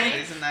 the 9th.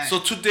 Today's the 9th. So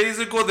 2 days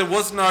ago, there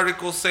was an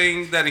article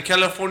saying that in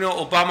California,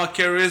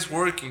 Obamacare is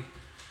working.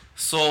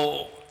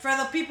 So, For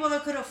the people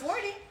that could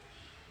afford it.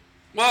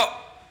 well,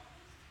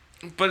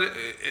 but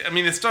I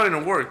mean, it's starting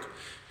to work.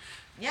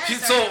 Yeah, He-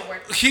 it's starting to so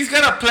work. he's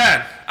got a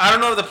plan. I don't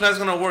know if the plan's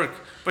gonna work,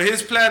 but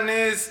his plan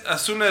is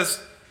as soon as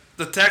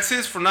the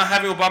taxes for not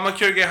having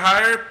Obamacare get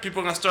higher, people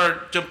are gonna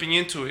start jumping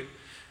into it.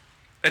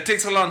 It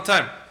takes a long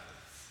time.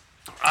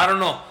 I don't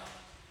know.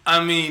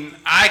 I mean,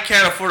 I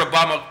can't afford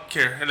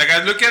Obamacare. Like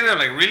I look at it, I'm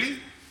like,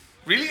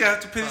 really, I have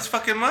to pay this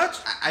fucking much?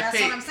 I That's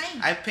pay, what I'm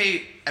saying. I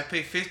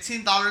pay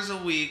 $15 a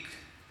week.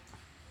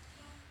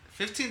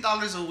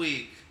 $15 a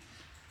week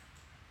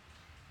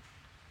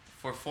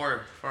for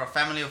a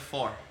family of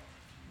 4.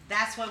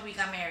 That's why we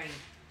got married.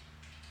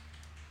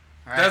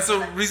 All right? That's the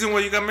reason why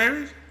you got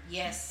married?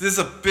 Yes. This is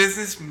a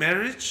business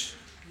marriage,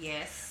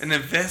 Yes. an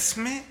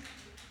investment.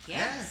 Yes.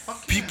 Yeah,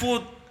 fuck yeah.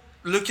 People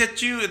look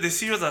at you, they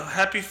see you as a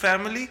happy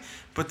family,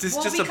 but this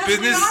is just a because we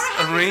business are a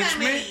happy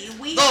arrangement. family.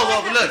 We No, are a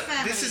well, happy look,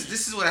 family.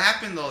 this is what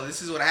happened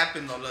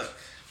though. Look,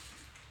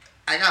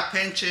 I got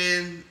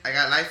pension, I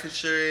got life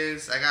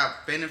insurance, I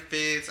got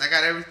benefits, I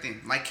got everything.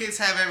 My kids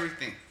have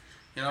everything.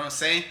 You know what I'm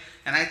saying?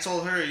 And I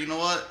told her, you know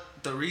what?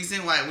 The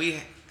reason why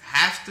we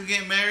have to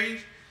get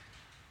married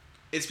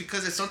is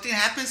because if something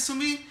happens to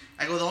me,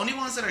 I go, the only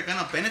ones that are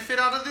gonna benefit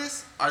out of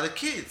this are the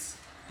kids.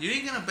 You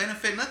ain't gonna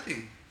benefit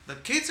nothing. The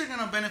kids are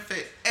gonna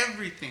benefit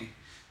everything,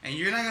 and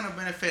you're not gonna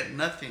benefit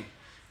nothing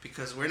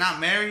because we're not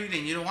married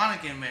and you don't want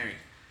to get married.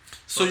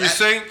 So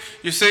that-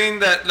 you're saying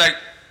that like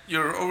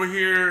you're over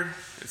here.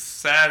 It's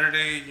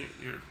Saturday.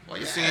 You're Well,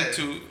 listening yeah.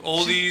 to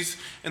oldies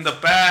in the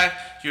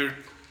back. You're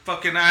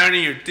fucking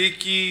ironing your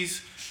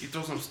dickies. You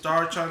throw some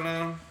starch on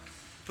them.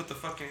 Put the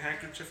fucking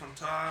handkerchief on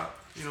top.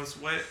 You know it's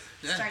wet.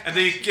 Yeah, Start And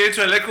then you get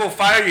into electrical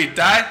fire. You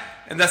die,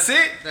 and that's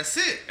it. that's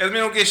it. Esme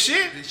don't get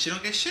shit. She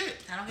don't get shit.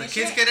 I don't The get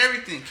kids shit. get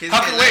everything. Kids How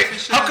get come life wait?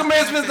 insurance, How come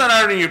Esme's not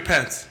ironing your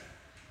pants?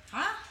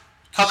 Huh?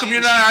 How come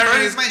you're She not ironing?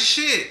 burns his- my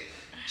shit.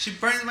 She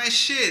burns my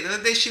shit. The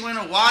other day she went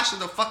to wash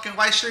and the fucking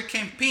white shirt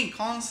came pink,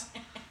 Holmes.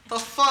 The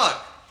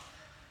fuck?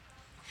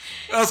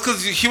 That's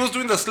because he was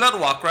doing the slut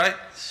walk, right?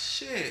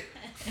 Shit.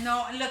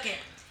 No, look it.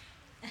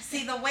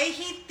 See, the way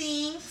he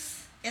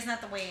thinks is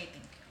not the way I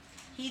think.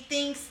 He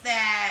thinks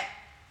that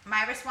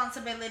my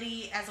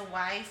responsibility as a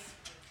wife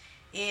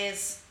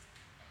is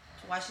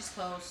to wash his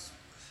clothes,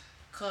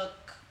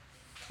 cook,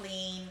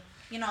 clean,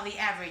 you know, the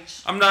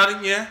average. I'm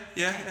nodding. Yeah.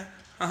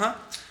 Uh huh.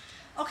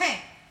 Okay,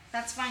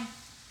 that's fine.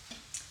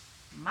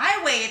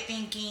 My way of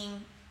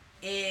thinking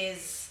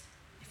is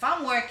if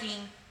I'm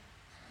working,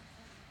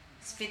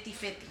 it's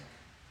 50-50.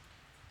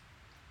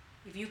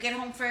 If you get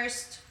home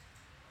first,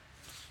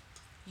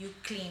 you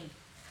clean.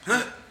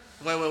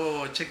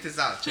 Wait. Check this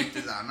out. No.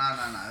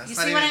 That's You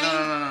not see even. what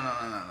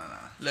I mean?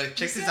 No. Look,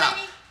 check see this what out. I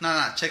mean?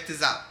 No. Check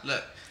this out.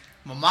 Look,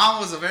 my mom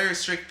was a very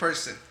strict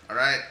person. All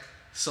right.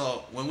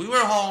 So when we were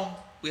home,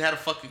 we had to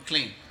fucking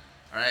clean.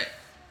 All right.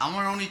 I'm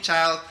our only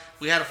child.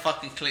 We had to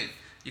fucking clean.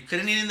 You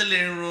couldn't eat in the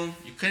living room.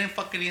 You couldn't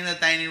fucking eat in the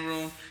dining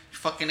room. You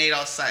fucking ate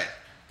outside.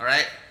 All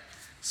right.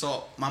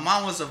 So my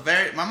mom's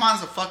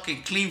a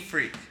fucking clean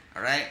freak.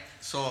 All right.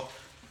 So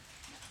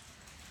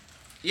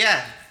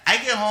yeah, I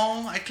get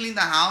home, I clean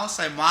the house,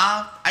 I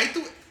mop, I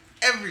do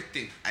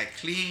everything. I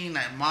clean,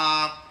 I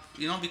mop,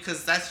 You know,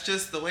 because that's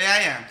just the way I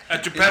am.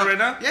 At your You pad know? right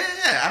now?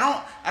 Yeah.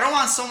 I don't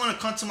want someone to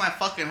come to my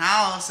fucking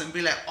house and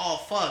be like, oh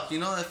fuck, you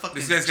know that fucking.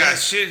 This guy's got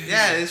shit.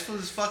 Yeah, this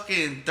fool's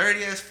fucking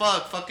dirty as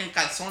fuck. Fucking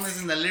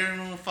calzones in the living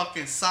room,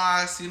 fucking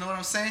socks. You know what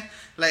I'm saying?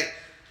 Like,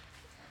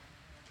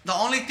 the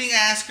only thing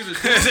I ask her to do.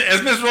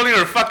 Esme's rolling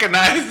her fucking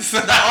eyes. The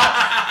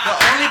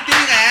only thing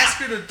I ask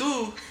her to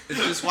do is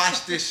just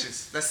wash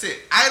dishes. That's it.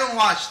 I don't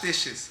wash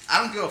dishes.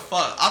 I don't give a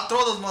fuck. I'll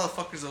throw those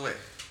motherfuckers away.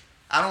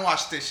 I don't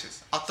wash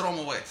dishes. I'll throw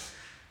them away.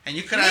 And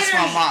you could ask my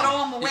Literally throw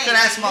 'em mom. away. You could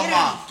ask my Literally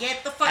mom.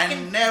 get the I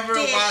fucking never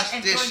dish wash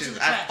and throw it into dishes.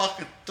 the I trash.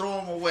 fucking throw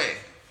them away.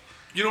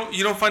 You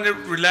don't find it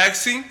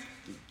relaxing,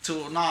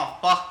 Nah,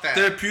 fuck that.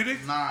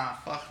 therapeutic? Nah,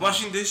 fuck.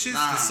 Washing dishes,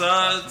 Nah, the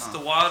suds, fuck the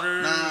no.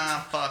 water. Nah,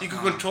 fuck You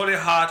can no. control it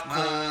hot,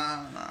 cold.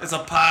 Nah. It's a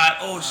pot.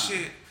 Oh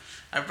shit.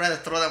 I'd rather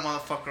throw that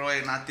motherfucker away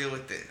and not deal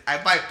with it. I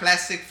buy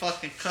plastic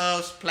fucking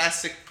cups,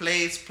 plastic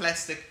plates,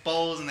 plastic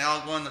bowls, and they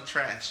all go in the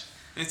trash.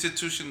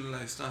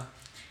 Institutionalized, huh?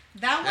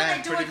 That one Yeah, I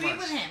do pretty agree much.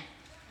 with him.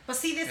 But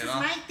see, this You is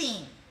know? my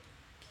thing.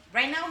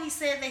 Right now, he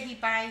said that he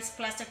buys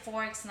plastic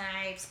forks,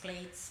 knives,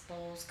 plates,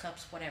 bowls,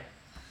 cups, whatever.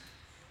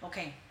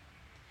 Okay.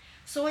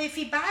 So if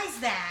he buys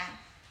that,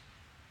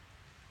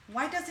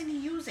 why doesn't he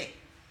use it?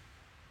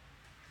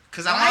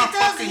 Cause I Why want to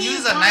does fucking he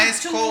use a want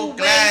nice to cold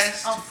waste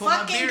glass a to put my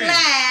fucking beer in.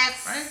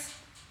 glass, Right?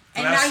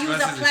 and Glass- now use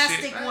glass a is the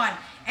plastic shit, right? one,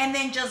 and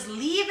then just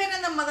leave it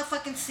in the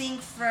motherfucking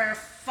sink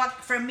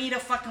for me to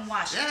fucking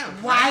wash? Yeah,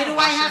 Why right, do I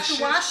wash have that to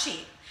shit. wash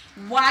it?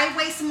 Why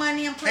waste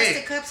money on plastic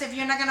Hey. cups if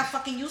you're not gonna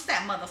fucking use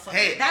that motherfucker?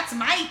 Hey. That's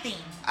my thing.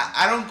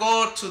 I don't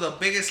go to the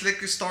biggest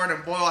liquor store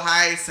in Boyle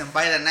Heights and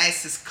buy the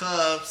nicest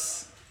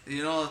cups,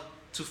 you know,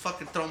 to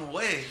fucking throw them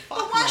away. But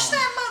Fuck wash no.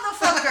 that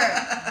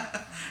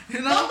motherfucker. You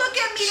know? Don't look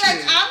at me like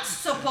Shit. I'm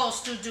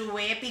supposed to do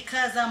it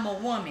because I'm a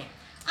woman.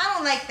 I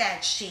don't like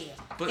that shit.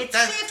 But It's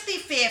that-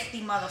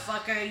 50-50,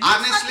 motherfucker. You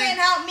Honestly, fucking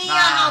help me, nah.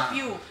 I'll help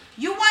you.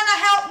 You wanna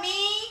help me?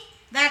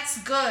 That's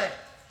good.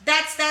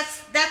 That's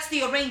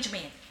the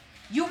arrangement.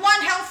 You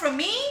want help from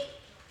me?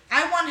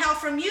 I want help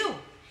from you.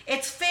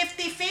 It's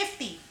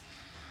 50-50.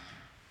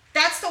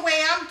 That's the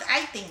way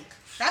I think.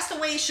 That's the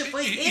way it should be.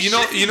 It You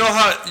know, should be. you know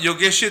how you'll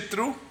get shit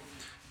through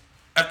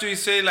after you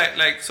say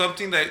like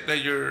something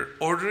that you're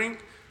ordering,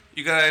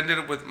 you gotta end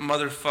it with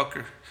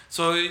motherfucker.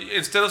 So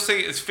instead of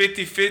saying it's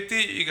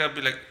 50-50, you gotta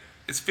be like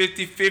it's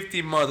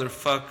 50-50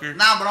 motherfucker.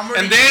 Nah, but I'm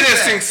already and then used to it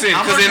that. sinks in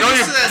I'm because they know already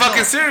you're used to that, fucking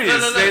though. serious.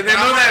 Look, they but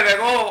know I'm that like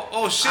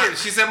oh shit,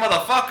 she said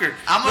motherfucker.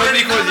 I'm No already,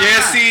 dijo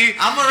Yesy,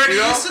 I'm already you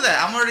know? used to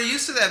that. I'm already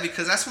used to that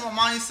because that's what my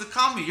mom used to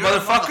call me. You're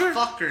Motherfucker? a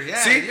motherfucker.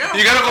 Yeah. See, you're a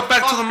you gotta go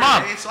back to the motherfucker,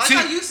 mom. eh? So I See,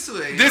 got used to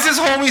it. This is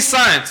homie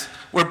science.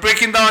 We're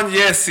breaking down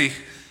Yesy.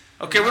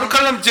 Okay, we don't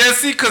call him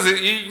Jesse because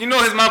you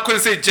know his mom couldn't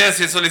say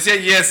Jesse, so they say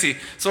Yesy.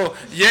 So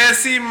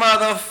Yesy,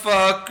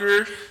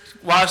 motherfucker,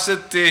 wash the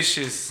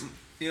dishes.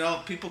 You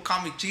know, people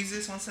call me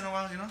Jesus once in a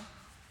while. You know,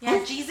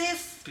 Yeah,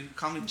 Jesus. people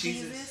call me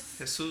Jesus,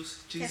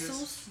 Jesus.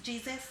 Jesus.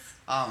 Jesus.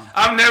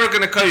 I'm never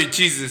gonna call you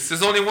Jesus.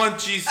 There's only one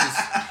Jesus.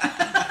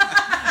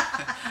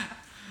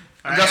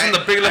 That's from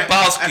the Big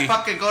Lebowski. I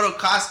fucking go to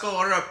Costco,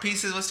 order a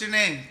pieces. What's your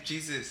name?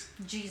 Jesus.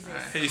 Jesus.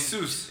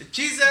 Jesus.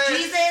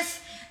 Jesus.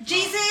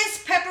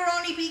 Jesus,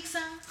 pepperoni pizza.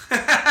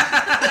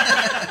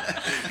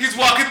 He's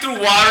walking through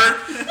water.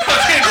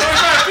 Okay,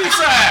 where's my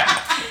pizza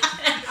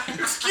at?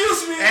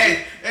 Excuse me.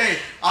 Hey,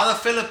 all the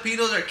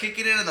Filipinos are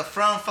kicking it in the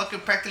front,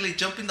 fucking practically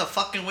jumping the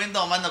fucking window.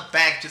 I'm on the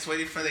back, just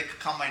waiting for they to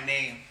call my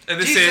name. And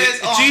they Jesus. say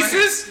Oh,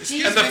 Jesus,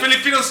 man. and the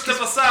Filipinos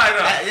step aside.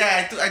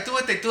 Yeah, I do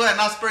what they do at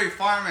Knott's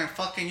Farm and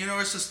fucking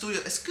Universal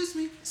Studios. Excuse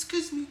me.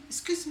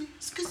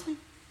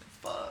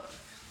 Fuck.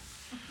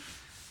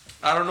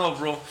 I don't know,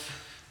 bro.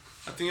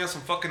 I think you have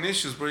some fucking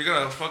issues, bro. You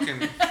gotta fucking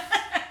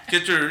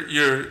get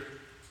your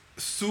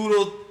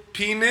pseudo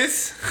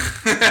penis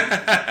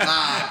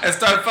and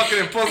start fucking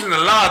imposing the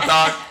law,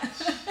 dog.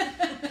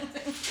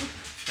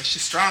 That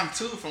shit's strong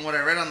too, from what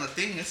I read on the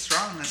thing. It's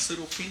strong, that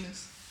pseudo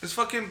penis. There's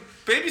fucking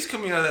babies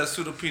coming out of that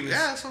pseudo penis.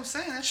 Yeah, that's what I'm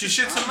saying. That She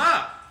shit's shits strong. him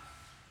out.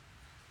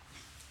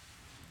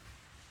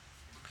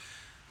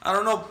 I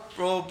don't know,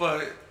 bro,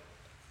 but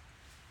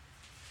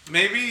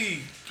maybe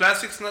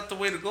plastic's not the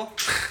way to go.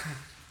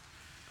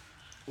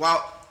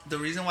 Well, the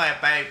reason why I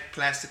buy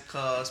plastic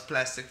cups,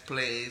 plastic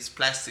plates,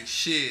 plastic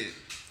shit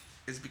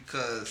is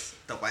because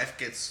the wife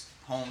gets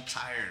home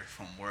tired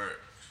from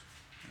work.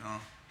 You know?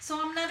 So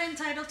I'm not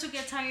entitled to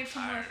get tired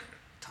from work.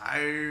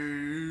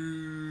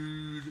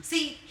 Tired.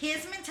 See,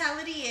 his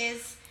mentality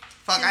is,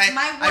 Fuck, since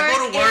my I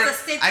go work to work. is a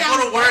sit I down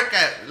go to work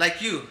at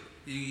like you.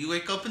 You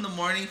wake up in the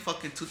morning,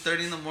 fucking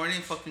 2:30 in the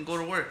morning, fucking go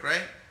to work,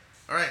 right?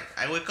 All right.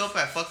 I wake up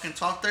at fucking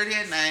 12:30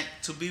 at night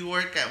to be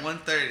work at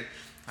 1:30.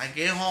 I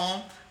get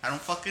home. I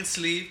don't fucking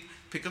sleep.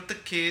 Pick up the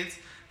kids.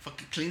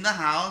 Fucking clean the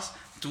house.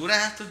 Do what I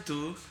have to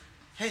do.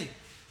 Hey,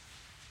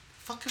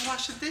 fucking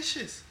wash the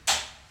dishes.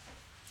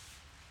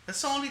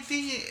 That's the only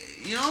thing,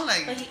 you know,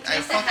 like But he I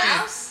cleans the fucking.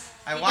 house?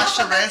 I You wash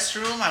know, the but-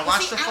 restroom. I but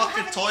wash see, the I don't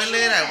fucking have an issue toilet.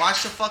 with I that.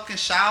 wash the fucking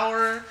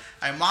shower.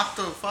 I mop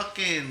the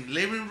fucking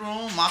living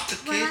room. Mop the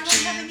well, I don't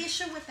have an kitchen.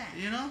 issue with that.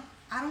 You know.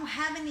 I don't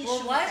have an issue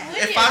Well, why with would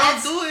that. If you? I don't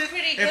That's do it,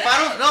 pretty if good.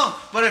 I don't no,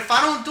 but if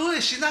I don't do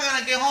it, she's not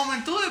gonna get home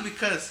and do it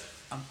because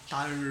I'm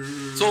tired.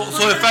 So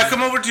if I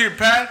come over to your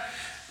pad,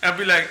 I'll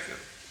be like,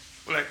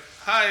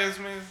 hi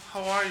Esme,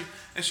 how are you?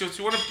 And she goes,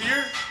 you want a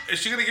beer? Is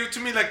she gonna give it to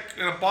me like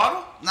in a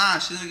bottle Nah,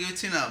 she's gonna give it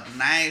to you in a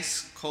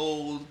nice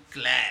cold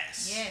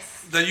glass.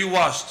 Yes. that you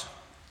washed?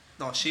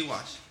 No, she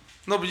washed.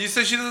 No, but you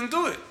said she doesn't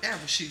do it. Yeah,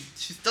 but she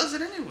does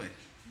it anyway.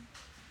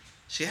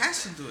 She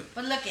has to do it.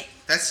 But look it.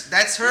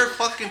 That's her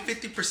fucking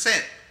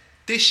 50%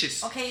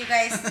 dishes. Okay, you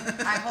guys.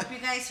 I hope you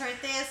guys heard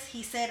this.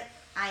 He said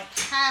I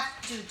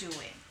have to do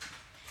it.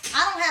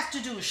 I don't have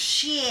to do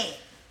shit.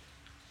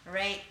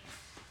 Right?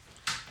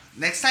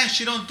 Next time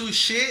she don't do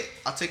shit,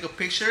 I'll take a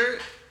picture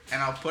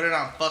and I'll put it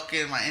on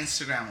fucking my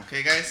Instagram.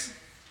 Okay, guys?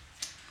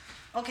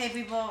 Okay,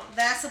 people.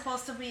 That's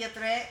supposed to be a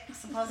threat,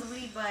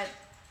 supposedly, but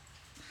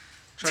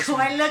Trust do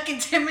me. I look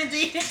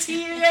intimidated to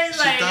you guys?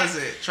 She does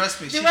it. Trust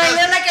me. Do She I does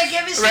look it. like I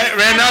give a shit?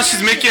 Right now I she's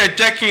give a making shit. a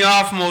jacking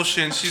off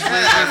motion. She's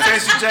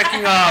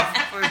jacking off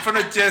in front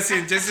of Jesse,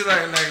 and Jesse's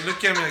like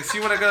look at me, like, see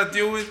what I gotta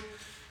deal with?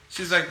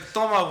 She's like,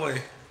 toma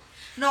way.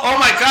 No. Oh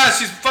my God,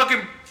 she's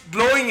fucking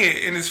blowing it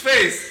in his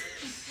face.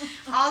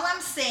 All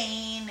I'm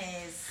saying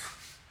is,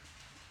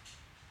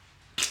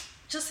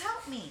 just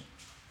help me.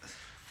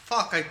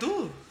 Fuck, I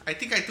do. I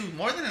think I do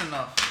more than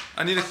enough.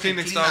 I need a Fucking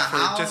Kleenex clean down the for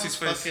house, Jesse's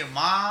face. Fucking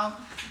mom.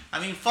 I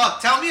mean,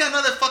 fuck. Tell me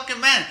another fucking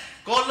man.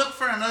 Go look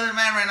for another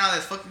man right now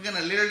that's fucking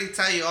gonna literally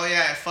tell you, oh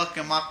yeah, I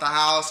fucking mop the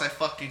house, I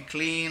fucking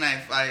clean,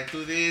 I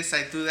do this,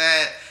 I do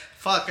that.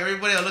 Fuck,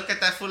 everybody will look at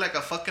that fool like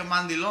a fucking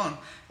mandilon.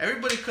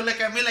 Everybody could look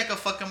at me like a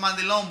fucking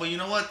mandilon, but you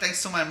know what?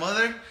 Thanks to my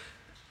mother,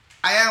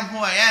 I am who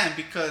I am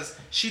because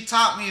she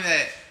taught me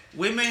that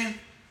women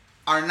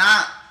are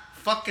not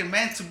fucking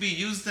meant to be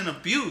used and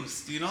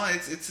abused. You know,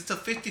 it's a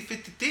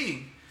 50-50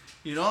 thing.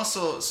 You know,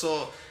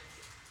 so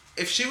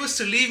if she was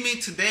to leave me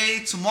today,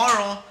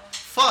 tomorrow,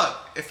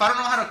 fuck. If I don't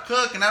know how to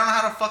cook and I don't know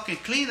how to fucking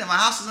clean, then my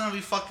house is gonna be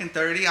fucking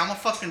dirty. I'm gonna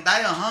fucking die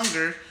of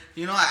hunger.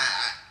 You know,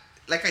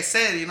 like I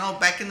said, you know,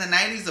 back in the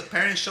 90s, the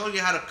parents showed you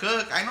how to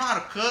cook. I know how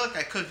to cook.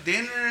 I cook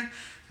dinner.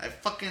 I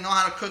fucking know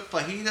how to cook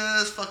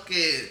fajitas,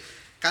 fucking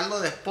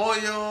caldo de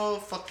pollo,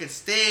 fucking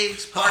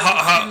steaks,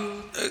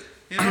 barbecue.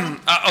 You know?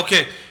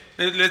 Okay,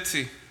 let's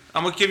see.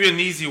 I'm gonna give you an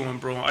easy one,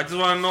 bro. I just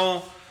wanna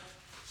know,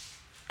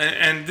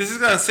 and this is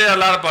gonna say a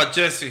lot about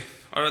Jesse,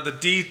 or the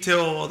detail,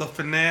 or the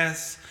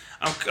finesse.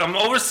 I'm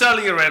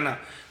overselling it right now.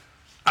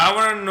 I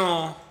wanna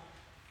know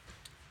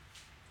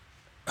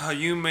how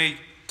you make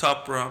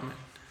top ramen.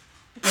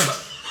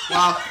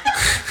 Well,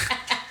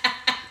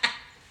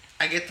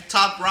 I get the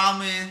top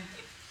ramen,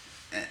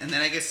 and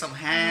then I get some No,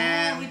 he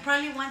ham.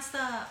 probably wants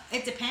the.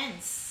 It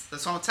depends.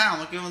 That's what I'm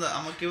telling. I'm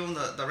gonna give him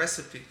the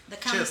recipe. The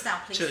common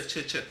style, please.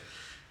 Chill.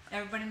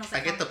 Everybody knows. I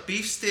that get the one.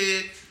 beef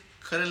stick,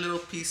 cut in little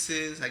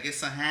pieces. I get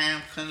some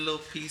ham, cut in little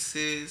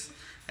pieces.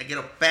 I get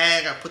a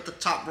bag. I put the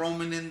top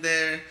ramen in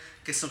there.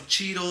 Get some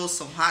Cheetos,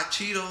 some hot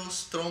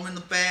Cheetos. Throw them in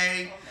the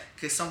bag.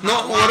 Get some. No,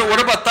 hot water.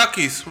 what about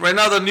Takis? Right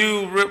now the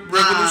new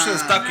revolution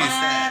is Takis.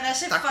 That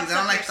shit Takis. fucks I don't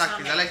up like your Takis.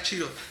 stomach. I like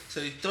Cheetos. So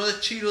you throw the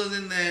Cheetos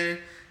in there.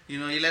 You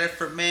know, you let it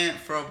ferment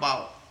for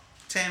about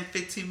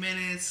 10-15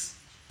 minutes.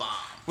 Bomb.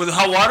 With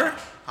hot water?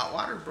 Hot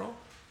water, bro.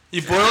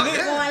 You boiled it?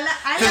 Yeah. Well,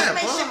 I Yeah, like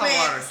my boil shit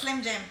hot water. with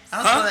Slim Jims. I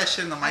don't Huh? throw that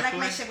shit in the I like my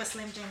microwave. shit with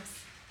Slim Jims.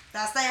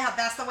 That's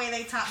the way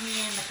they taught me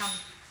in the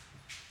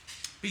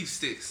Beef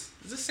sticks.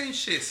 It's the same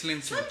shit,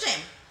 Slim Slim Jim.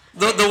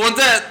 Jim. The one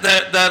that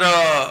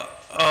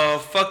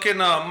fucking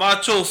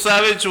Macho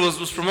Savage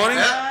was promoting?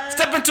 Yeah.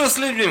 Step into a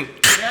Slim Jim.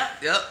 Yep.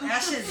 Yep.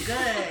 That shit's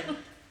good.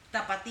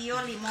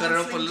 Tapatillo, limon, Cut it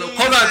up a Slim little- Jim.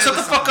 Hold on, Yeah, shut the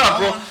with fuck some up,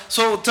 bro. lemon.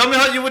 So tell me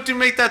how you would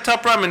make that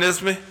top ramen,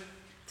 Esme.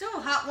 Do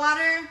hot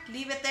water,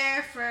 leave it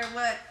there for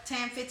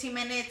 10-15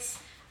 minutes.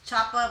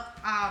 Chop up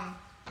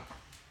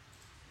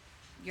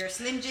your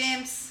Slim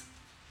Jims,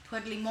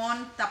 put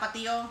limon,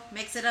 tapatillo,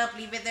 mix it up,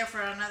 leave it there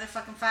for another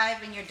fucking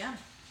 5, and you're done.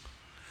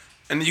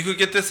 And you could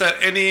get this at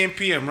any AM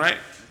PM, right?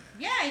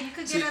 Yeah, you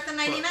could get See, it at the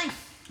 99.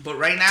 But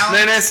right now,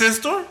 99 cent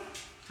store?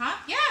 Huh?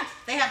 Yeah,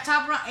 they have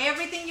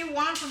everything you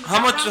want from the How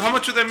top much? ramen. How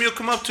much would that meal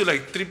come up to?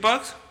 Like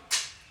 $3?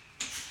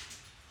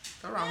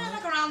 around Yeah, there.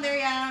 like around there,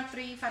 yeah,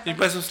 3-5. You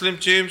buy some Slim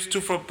Jims,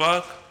 2 for a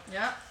buck.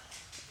 Yeah.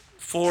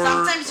 For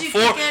Sometimes you for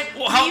could get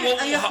well, how, beef-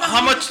 well, you have how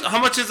to- much? How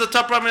much is the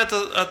top ramen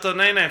at the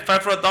 99?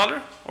 5 for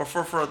 $1 or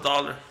 4 for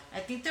 $1? I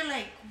think they're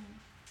like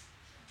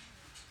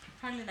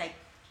probably like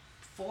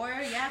 4,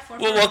 yeah, 4.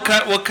 Well, for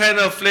 $1. what kind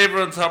of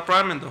flavor on top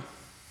ramen though?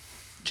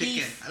 Chicken.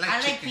 Beef. I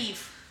like chicken.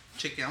 beef.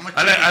 Chicken. I'm a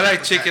I like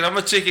guy. chicken. I'm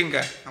a chicken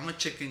guy. I'm a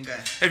chicken guy.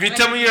 If you I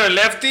tell like- me you're a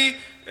lefty,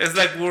 it's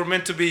like we're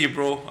meant to be,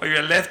 bro. Are you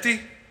a lefty?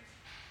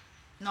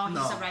 No, he's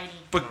No. a righty.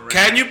 But Alright.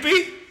 can you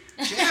be?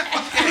 Yeah,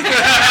 fuck it. right now.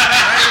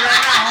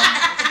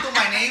 I do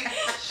my name.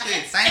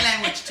 Shit, sign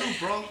language too,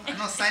 bro. I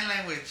know sign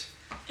language.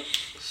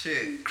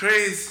 Shit.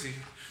 Crazy.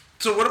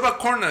 So what about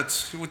corn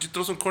nuts? Would you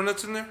throw some corn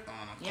nuts in there?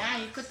 Yeah,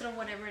 you could throw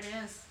whatever it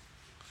is.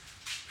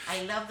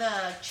 I love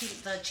the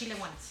chile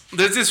ones.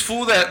 There's this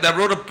fool that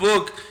wrote a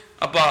book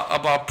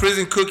about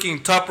prison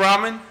cooking top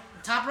ramen.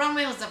 Top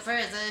ramen was the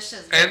first. That shit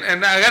was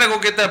And I gotta go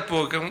get that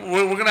book. And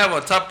we're gonna have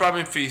a top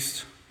ramen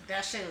feast.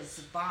 That shit was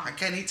bomb. I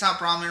can't eat top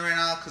ramen right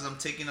now because I'm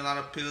taking a lot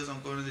of pills.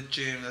 I'm going to the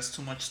gym. That's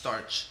too much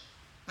starch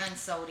And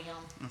sodium.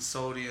 and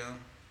sodium.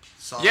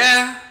 Salt.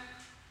 Yeah.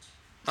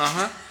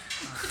 Uh-huh.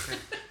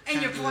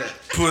 And your Can't do point.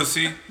 that.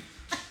 Pussy. Yeah,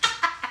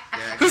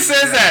 I Who can't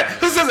says do that?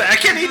 Who says that? I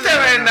can't eat that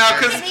right now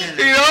because,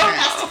 you know?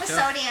 That's too much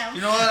sodium.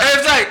 You know what?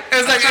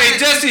 It's like, hey,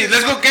 Jesse,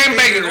 let's go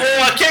gangbanging.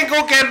 Oh, I can't go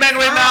gangbang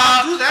right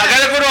now. do that. I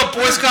gotta go to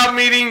a Boy Scout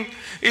meeting,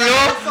 you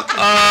know?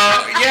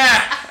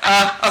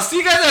 Yeah. I'll see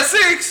you guys at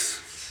 6.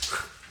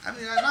 I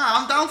mean,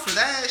 nah, I'm down for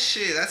that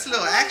shit. That's a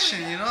little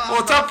action, you know?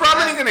 Well, I'm top down for ramen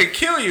that. ain't gonna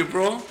kill you,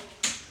 bro.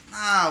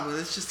 Nah, but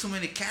it's just too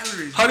many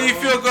calories. How do you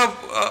bro. feel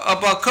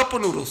about cup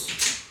of noodles?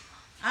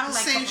 I don't The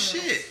like same cup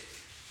noodles. shit.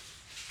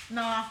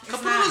 No, it's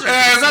Cup not. noodles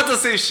It's not the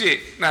same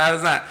shit. Nah,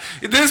 it's not.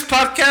 This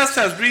podcast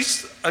has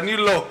reached a new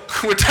low.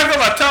 We're talking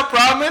about top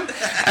ramen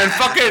and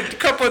fucking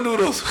cup of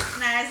noodles.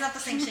 Nah, it's not the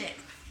same shit.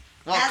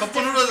 Well, That's cup of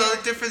different noodles, the shit.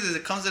 only difference is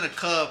it comes in a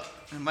cup.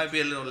 It might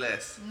be a little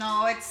less.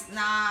 No,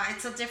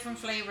 it's a different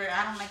flavor.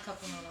 I don't like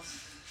cup of noodles.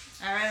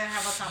 I'd rather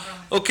have a top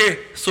ramen. Okay,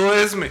 so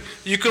Esme,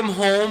 you come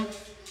home,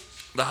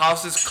 the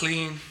house is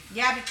clean,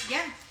 Yeah,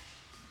 yeah.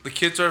 the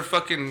kids are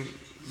fucking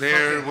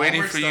there Fucking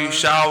waiting homework's for you, done.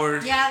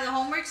 showered, Yeah, the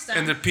homework's done.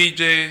 in their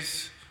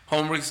PJs,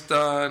 homework's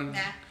done.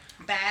 Yeah,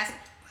 bath.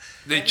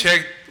 They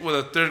checked with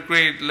a 3rd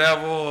grade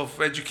level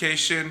of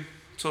education,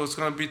 so it's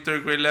gonna be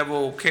 3rd grade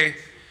level, okay.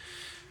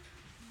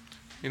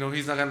 You know,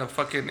 he's not gonna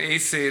fucking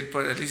ace it,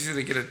 but at least he's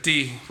gonna get a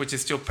D, which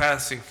is still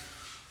passing.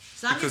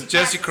 As long as Because he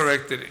Jesse passes.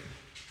 corrected it.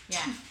 Yeah.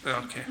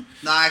 Okay.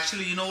 Nah,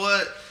 actually, you know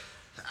what?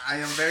 I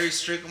am very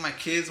strict with my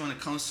kids when it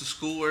comes to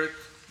schoolwork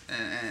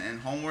and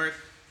homework.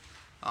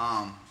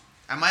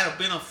 I might have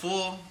been a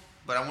fool,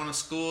 but I went to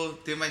school,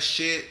 did my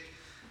shit.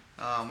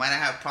 Might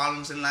have had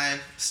problems in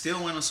life,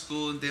 still went to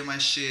school and did my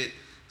shit.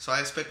 So I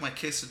expect my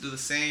kids to do the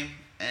same,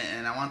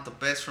 and I want the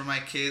best for my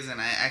kids, and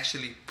I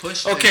actually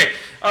push them. Okay,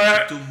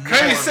 alright. Do more.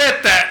 Curry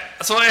said that.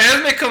 So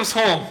Esme comes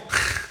home.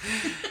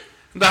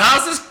 The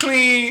house is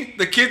clean,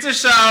 the kids are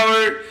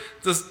showered,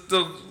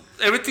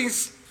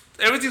 everything's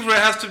where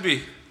it has to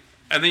be.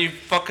 And then you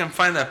fucking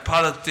find that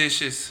pot of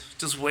dishes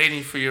just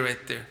waiting for you right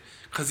there.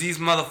 Cause these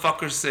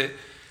motherfuckers said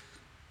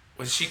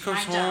when she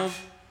comes My job. home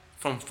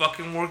from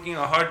fucking working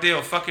a hard day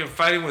or fucking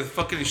fighting with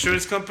fucking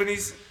insurance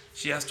companies,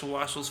 she has to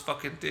wash those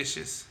fucking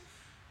dishes.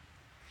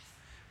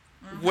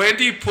 When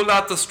do you pull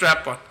out the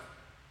strap on?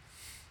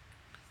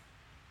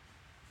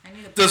 I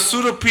need to The buy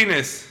pseudo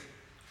penis.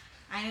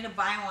 I need to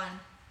buy one.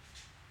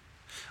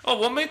 Oh,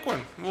 we'll make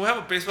one. We'll have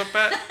a baseball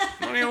bat.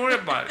 Don't even worry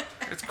about it.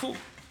 It's cool.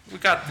 We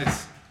got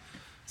this.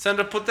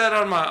 Sandra, put that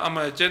on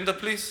my agenda,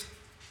 please.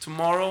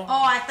 Tomorrow.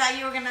 Oh, I thought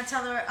you were gonna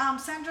tell her,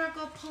 Sandra,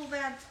 go pull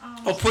that.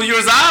 Oh, pull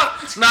yours out?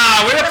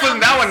 Nah, we're not putting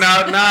that one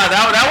out. Nah,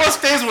 that one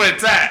stays where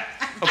it's at.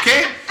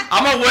 Okay?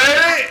 I'm gonna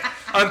wear it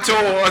until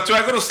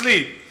I go to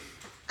sleep.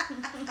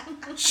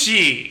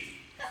 Shit.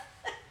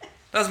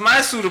 That's my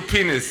pseudo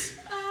penis.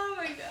 Oh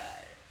my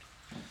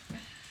god.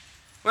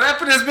 What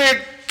happened to this man?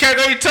 Can't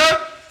go your tongue?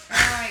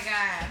 Oh my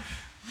god.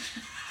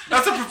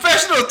 That's a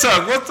professional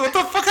tongue. What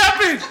the fuck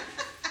happened?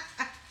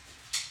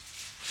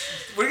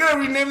 We're gonna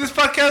rename this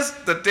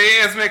podcast The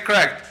Day Esme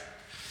Cracked.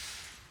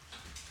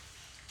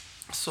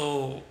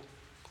 So,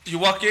 you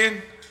walk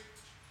in,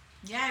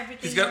 Yeah, everything.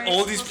 he's got where it's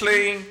all these supposed to be.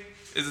 playing.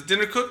 Is the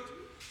dinner cooked?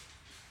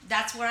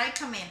 That's where I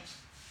come in.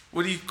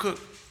 What do you cook?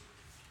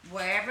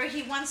 Wherever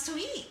he wants to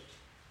eat.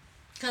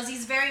 Because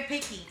he's very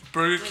picky.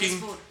 Burger with his King,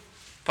 food.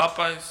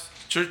 Popeyes,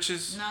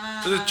 churches?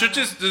 No, There's a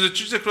churches. There's a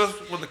church across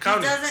from the He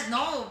county. doesn't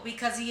know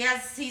because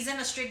he's in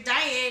a strict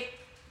diet.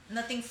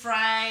 Nothing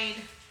fried.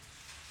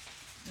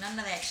 None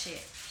of that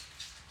shit.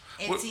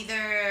 It's What-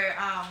 either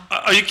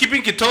Are you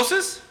keeping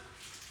ketosis?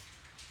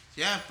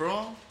 Yeah,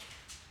 bro.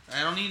 I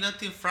don't need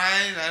nothing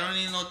fried. I don't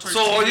need no tortillas.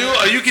 So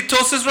are you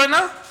ketosis right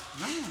now?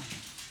 No.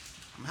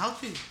 I'm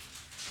healthy.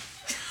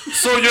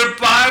 So your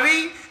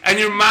body and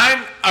your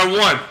mind are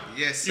one.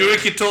 Yes, sir. You're in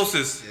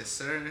ketosis. Yes,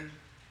 sir.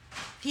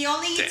 he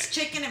only eats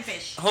chicken and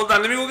fish. Hold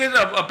on, let me go get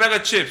a bag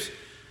of chips.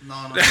 No.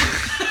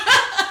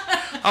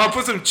 I'm gonna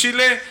put some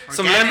chile,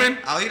 some Organic- lemon.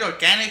 I'll eat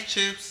organic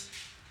chips.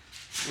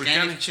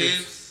 Organic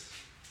chips.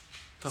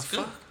 The It's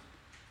fuck?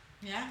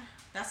 good. Yeah,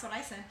 that's what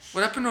I said.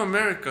 What happened to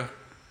America?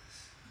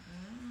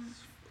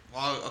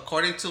 Well,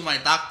 according to my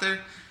doctor,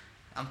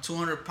 I'm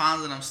 200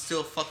 pounds and I'm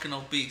still fucking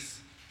obese.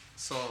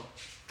 So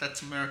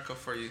that's America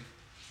for you.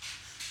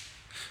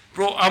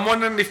 Bro, I'm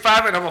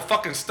 195 and I'm a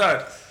fucking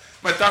stud.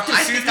 My doctor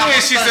I sees think me I'm a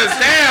and she stud. says,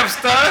 damn,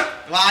 stud.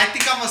 Well, I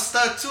think I'm a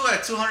stud too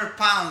at 200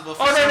 pounds. But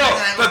for Oh, some no, reason I no.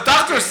 went The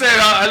doctor fucking- said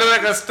I look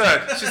like a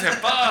stud. She said,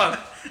 fuck.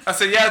 I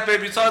said, yeah,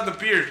 baby, it's all in the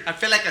beard. I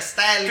feel like a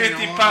stallion.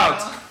 50 you know?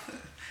 pounds.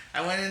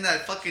 I went in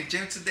that fucking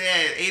gym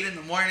today at 8 in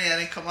the morning. I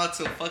didn't come out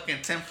till fucking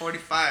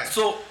 10:45.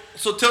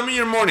 So tell me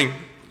your morning.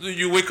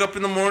 You wake up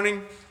in the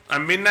morning at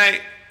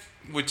midnight,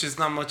 which is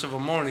not much of a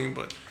morning,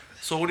 but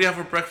so what do you have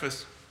for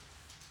breakfast?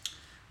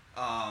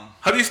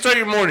 How do you start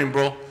your morning,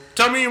 bro?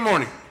 Tell me your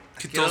morning.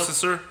 get up- Ketosis,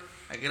 sir.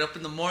 I get up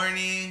in the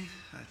morning.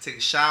 I take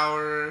a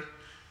shower.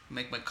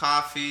 make my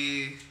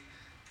coffee,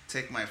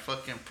 take my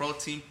fucking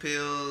protein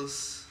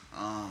pills,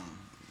 and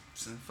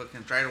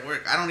fucking try to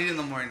work. I don't eat in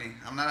the morning.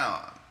 I'm not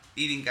a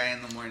eating guy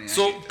in the morning.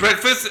 So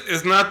breakfast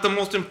is not the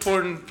most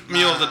important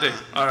meal of the day.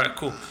 All right,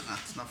 cool. Nah,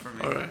 it's not for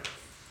me. All right,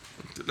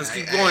 let's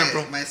keep going,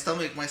 bro. My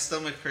stomach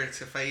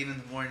hurts if I eat in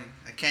the morning.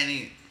 I can't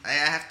eat. I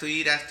have to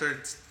eat after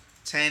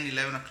 10,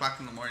 11 o'clock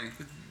in the morning.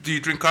 Do you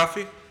drink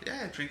coffee?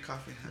 Yeah, I drink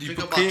coffee. Do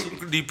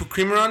you put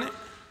creamer on it?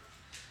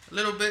 A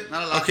little bit,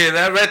 not a lot. Okay,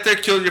 that right there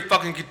killed your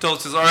fucking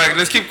ketosis. All right,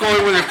 let's keep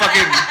going with your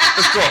fucking.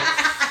 Let's go.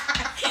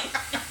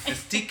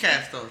 It's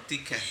decaf though,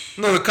 decaf.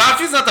 No, the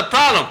coffee's not the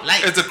problem.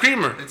 Light. It's a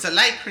creamer. It's a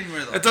light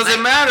creamer though. It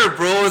doesn't matter,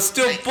 bro. It's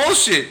still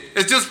bullshit.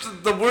 It's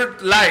just the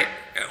word light.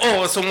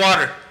 Oh, it's some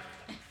water.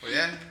 Oh,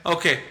 yeah?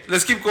 Okay,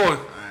 let's keep going.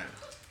 Alright.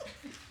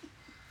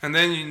 And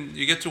then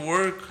you get to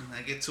work. And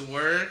I get to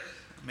work,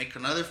 make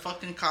another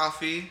fucking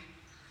coffee.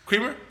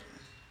 Creamer?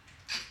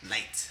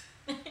 Light.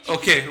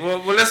 Okay, well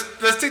let's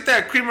take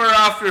that creamer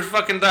off your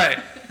fucking diet.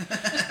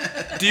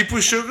 Do you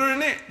put sugar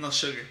in it? No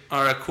sugar.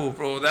 All right, cool,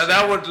 bro.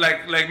 That would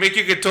like make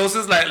you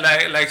ketosis,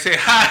 like say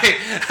hi.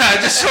 I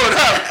just showed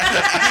up.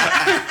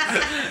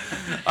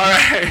 All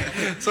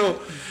right,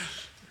 so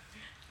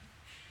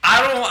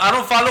I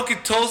don't follow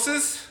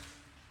ketosis,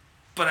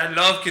 but I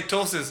love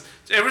ketosis.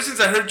 Ever since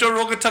I heard Joe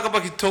Rogan talk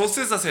about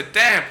ketosis, I said,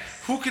 damn,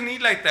 who can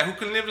eat like that? Who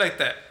can live like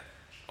that?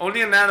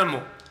 Only an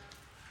animal.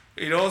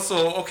 You know,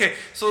 so okay,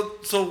 so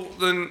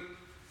then,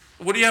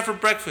 what do you have for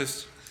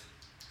breakfast?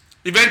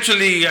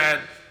 Eventually,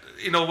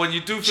 you know, when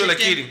you do feel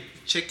like eating.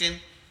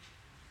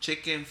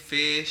 Chicken,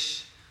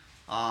 fish.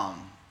 What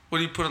do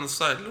you put on the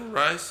side? A little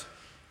rice?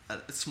 A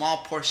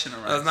small portion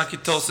of rice. That's not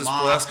ketosis,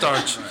 bro. That's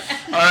starch.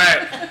 All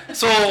right.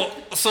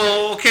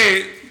 So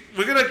okay,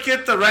 we're gonna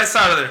get the rice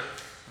out of there.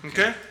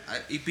 Okay. I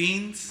eat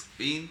beans.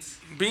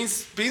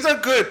 Beans are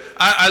good.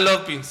 I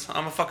love beans.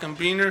 I'm a fucking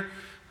beaner.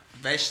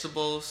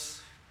 Vegetables.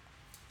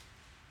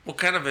 What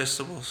kind of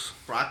vegetables?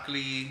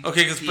 Broccoli.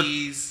 Okay,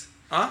 peas.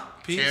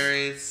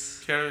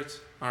 Peas? Carrots.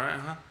 All right,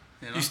 huh?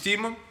 You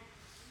steam them?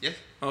 Yeah.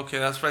 Okay,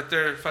 that's right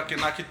there. Fucking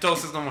not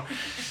ketosis no more.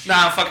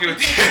 Nah, I'm fucking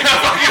with you. I'm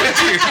fucking with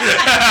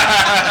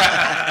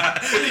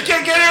you. You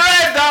can't get it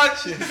right, dog.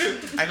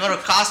 I go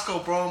to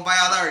Costco, bro, and buy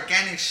all that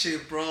organic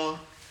shit, bro.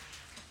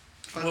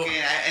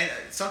 And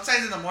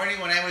sometimes in the morning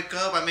when I wake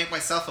up, I make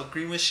myself a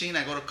green machine.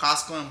 I go to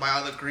Costco and buy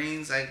all the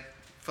greens. I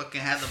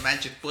fucking have the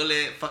magic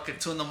bullet. Fucking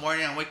 2 in the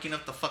morning, I'm waking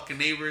up the fucking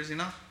neighbors, you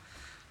know? I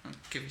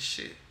don't give a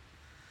shit.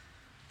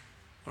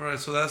 All right,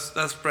 so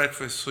that's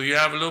breakfast. So you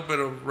have a little bit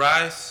of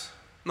rice.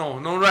 No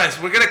rice.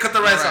 We're gonna cut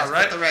the rice out,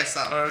 right? Cut the rice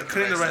out. All right,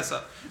 cutting the rice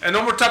out. And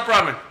no more top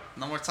ramen.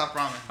 No more top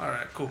ramen. All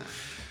right, cool.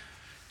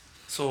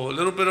 So a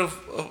little bit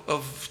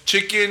of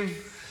chicken,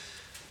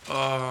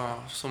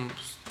 some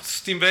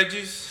steamed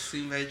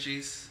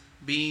veggies.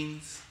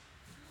 Beans.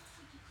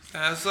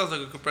 Yeah, that sounds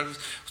like a good breakfast.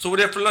 So what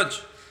do you have for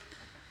lunch?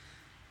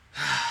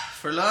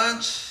 For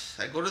lunch,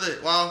 I go to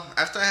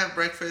after I have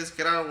breakfast,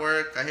 get out of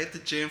work, I hit the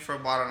gym for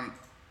about an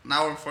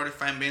hour and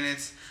 45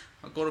 minutes.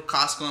 I'll go to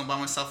Costco and buy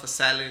myself a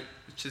salad,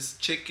 which is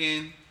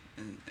chicken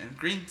and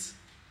greens.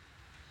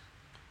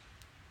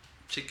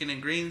 Chicken and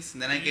greens,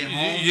 and then I get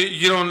home.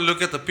 You don't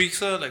look at the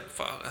pizza like,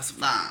 fuck, that's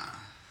Nah.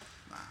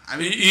 I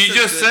mean, you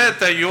just said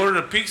that you ordered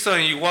a pizza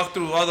and you walked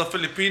through all the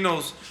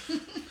Filipinos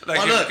like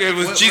it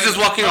was Jesus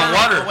walking on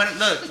water.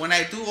 When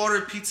I do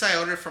order pizza, I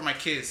order for my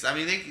kids. I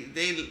mean,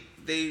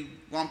 they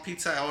want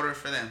pizza, I order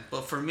for them.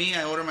 But for me,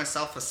 I order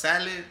myself a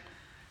salad,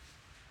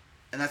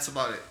 and that's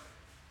about it.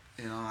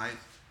 You know, I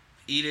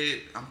eat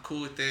it. I'm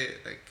cool with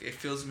it. Like, it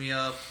fills me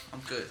up.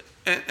 I'm good.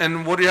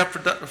 And what do you have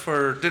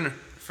for dinner?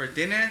 For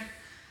dinner,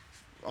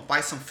 I'll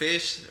buy some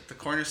fish at the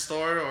corner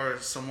store or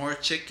some more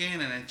chicken,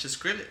 and then just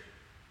grill it.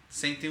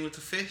 Same thing with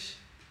the fish.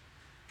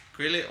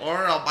 Grill it,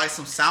 or I'll buy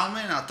some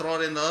salmon. I'll throw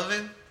it in the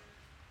oven.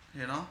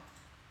 You know,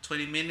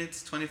 20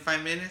 minutes,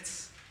 25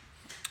 minutes.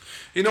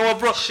 You know what,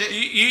 bro?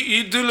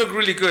 You do look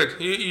really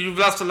good. You've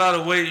lost a lot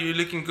of weight. You're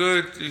looking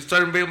good. You're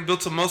starting to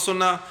build some muscle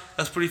now.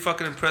 That's pretty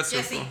fucking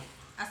impressive, bro.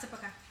 Hace pa'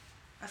 acá.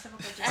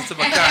 Hace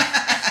pa' acá.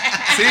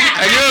 See?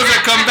 I knew it was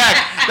a comeback.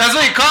 That's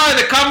what you call it in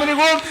the comedy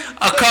world,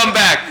 a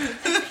comeback.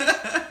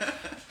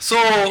 So,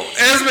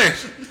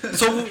 Esme,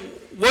 so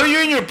what do you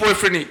and your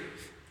boyfriend eat?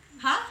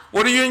 Huh?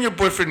 What do you and your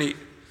boyfriend eat?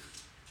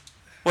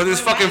 Well,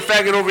 this fucking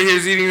faggot over here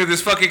is eating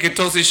this fucking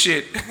ketosis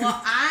shit.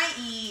 Well, I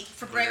eat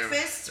for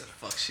breakfast. The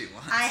fuck she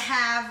wants. I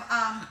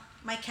have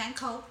my canned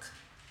Coke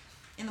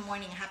in the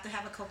morning. I have to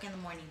have a Coke in the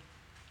morning,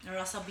 or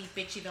else I'll be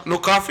bitchy. No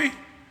coffee?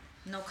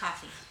 No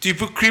coffee. Do you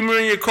put creamer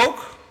in your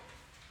Coke?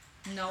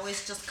 No,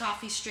 it's just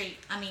coffee straight.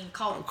 I mean,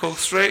 Coke. Coke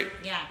straight?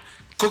 Yeah.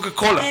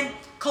 Coca-Cola? And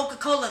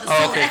Coca-Cola, the soda.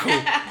 Oh, okay, cool.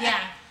 Yeah.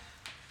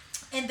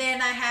 And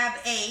then I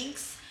have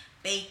eggs,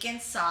 bacon,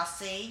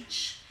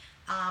 sausage,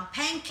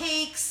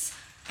 pancakes,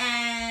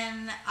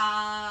 and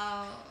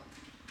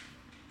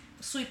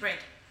sweet bread.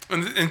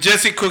 And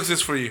Jesse cooks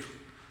this for you?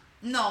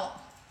 No.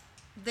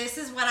 This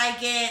is what I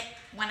get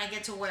when I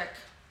get to work.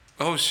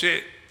 Oh,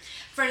 shit.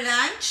 For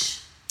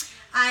lunch,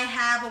 I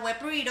have a wet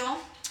burrito,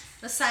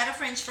 the side of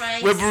french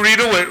fries. Wet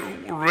burrito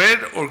with red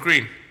or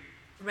green?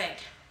 red.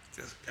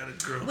 Just got a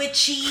girl. With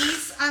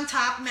cheese on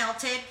top,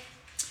 melted.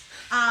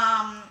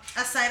 A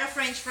side of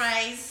French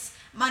fries,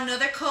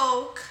 another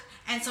Coke,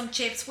 and some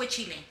chips with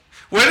chili.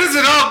 Where does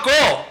it all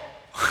go?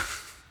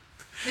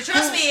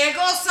 Trust me, it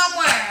goes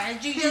somewhere.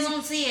 You just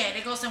don't see it.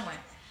 It goes somewhere.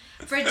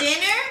 For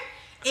dinner,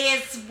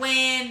 it's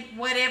when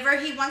whatever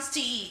he wants to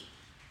eat.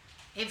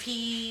 If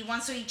he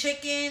wants to eat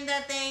chicken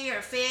that day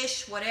or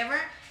fish, whatever,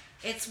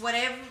 it's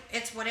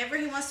whatever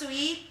he wants to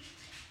eat.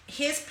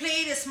 His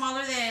plate is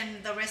smaller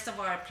than the rest of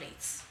our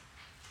plates.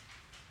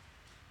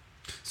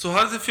 So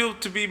how does it feel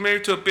to be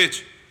married to a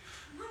bitch?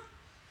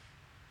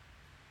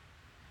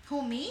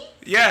 Who, me?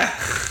 Yeah.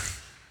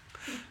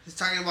 He's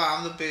talking about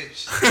I'm the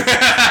bitch. Oh, I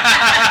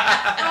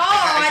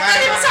thought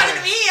he was talking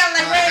to me. I'm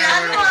like, wait, I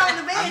know I'm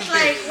the bitch.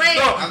 Like, wait.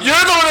 No,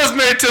 you're the one that's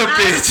married to a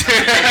bitch.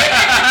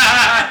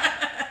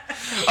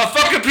 A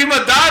fucking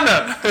prima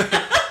donna.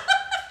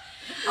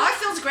 Oh, it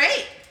feels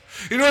great.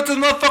 You know what this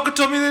motherfucker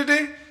told me the other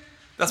day?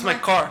 That's my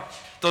car.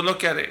 Don't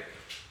look at it.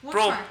 What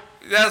Bro, car?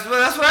 that's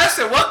what I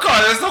said. What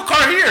car? There's no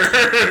car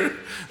here.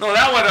 No,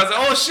 that one. I was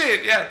like, oh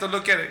shit. Yeah, don't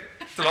look at it.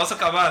 Te lo vas a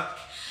acabar.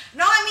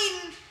 No,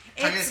 I mean,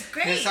 it's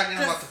great. He's talking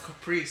 'cause- about the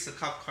Caprice, the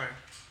cop car.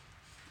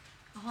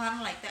 Oh, I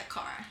don't like that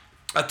car.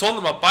 I told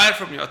him I'll buy it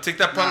from you. I'll take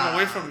that problem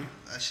away from you.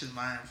 That shit's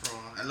mine, bro.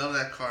 I love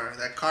that car.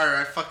 That car,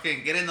 I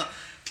fucking get in the...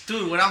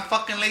 Dude, when I'm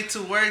fucking late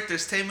to work,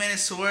 there's 10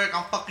 minutes to work,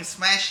 I'm fucking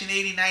smashing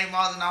 80, 90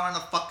 miles an hour on the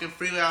fucking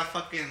freeway. I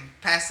fucking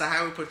pass the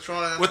highway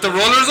patrol. With the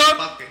rollers on?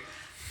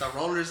 The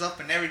rollers up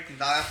and everything,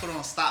 dog. That foot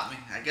don't stop me.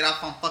 I get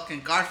off on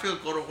fucking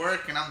Garfield, go to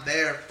work, and I'm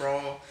there,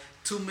 bro.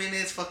 2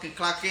 minutes, fucking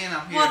clock in,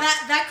 I'm here. Well,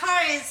 that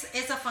car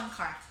is a fun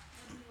car.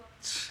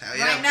 Hell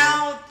yeah, Right bro.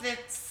 now,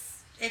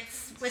 it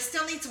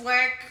still needs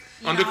work.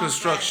 Under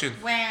construction.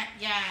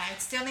 It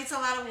still needs a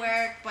lot of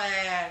work,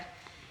 but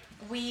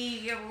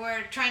we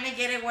were trying to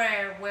get it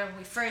where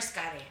we first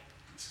got it.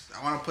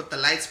 I want to put the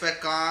lights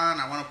back on.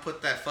 I want to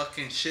put that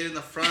fucking shit in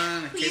the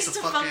front. In We case used of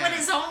to fucking, fuck with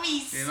his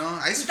homies. You know,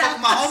 I used to fuck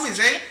with my homies,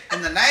 eh?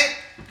 In the night,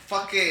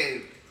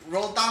 fucking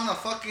roll down the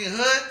fucking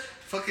hood,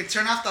 fucking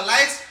turn off the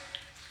lights.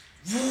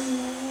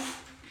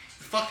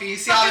 Fucking, you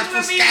see all this Fucking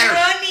food would be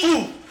scattered.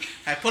 running. Boom.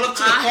 I pull up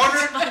to the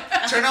corner,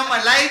 turn on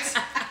my lights.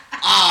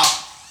 Ah,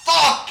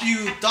 fuck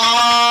you,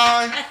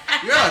 dog.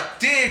 You're a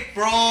dick,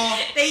 bro.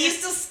 They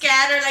used to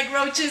scatter like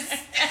roaches.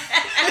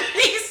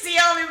 You see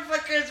all them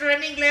fuckers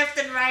running left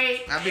and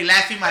right. I'd be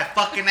laughing my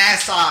fucking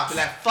ass off. Be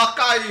like, fuck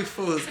all you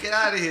fools. Get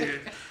out of here.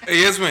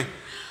 Hey, Yasmin.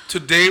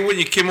 Today when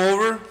you came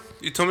over,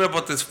 you told me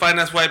about this fine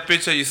ass white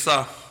bitch that you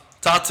saw.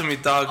 Talk to me,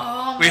 dog.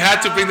 Oh We my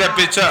had to bring that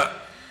God. bitch up.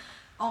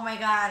 Oh my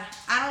god.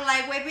 I don't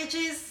like white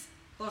bitches,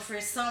 but for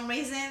some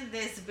reason,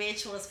 this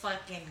bitch was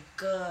fucking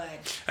good.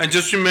 And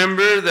just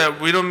remember that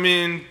we don't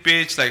mean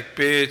bitch like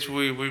bitch.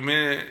 We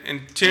mean it in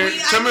terms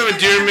of I mean it in a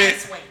endearment.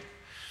 nice way.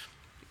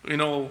 You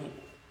know,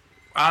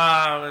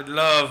 I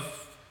love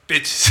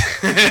bitches.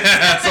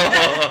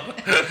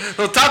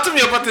 so talk to me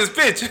about this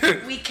bitch.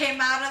 We came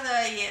out of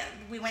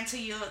we went to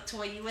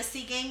a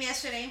USC game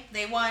yesterday.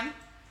 They won.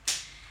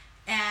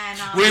 And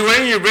Were you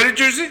wearing your Reddit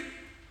jersey?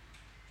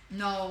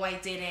 no, I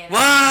didn't.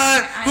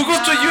 What? Who goes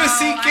to a know,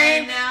 USC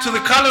game, I to the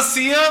know.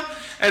 Coliseum,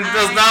 and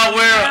does I not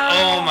wear? know.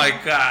 Oh my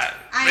God,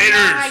 I Raiders!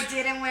 know I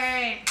didn't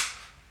wear it.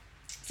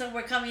 So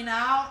we're coming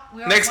out.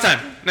 We're Next time,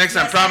 Yes,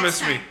 promise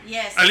next me. time.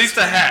 Yes. At least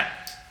a hat.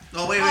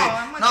 No, wait. Oh,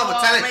 I'm gonna No, go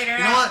but tell it. later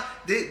You know on. what?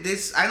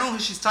 This I know who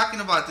she's talking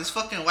about. This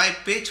fucking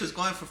white bitch was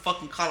going for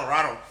fucking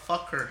Colorado.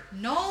 Fuck her.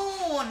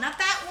 No, not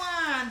that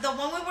one. The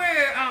one we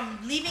were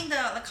leaving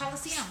the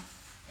Coliseum.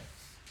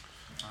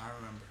 I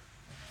remember.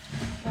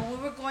 When we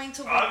were going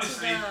to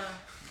Obviously.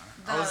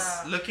 I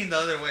was looking the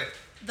other way.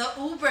 the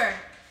Uber,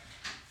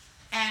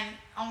 and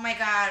oh my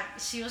god,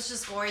 she was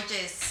just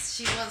gorgeous.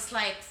 She was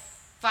like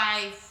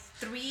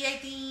 5'3", I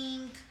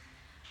think.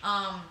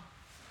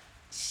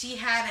 She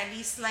had at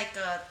least like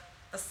a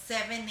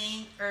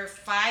 7-inch or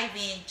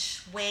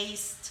 5-inch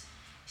waist.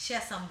 She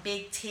had some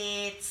big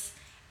tits,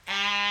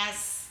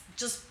 ass,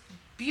 just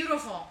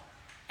beautiful.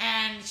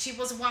 And she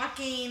was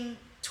walking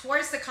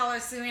towards the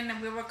Coliseum,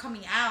 and we were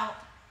coming out,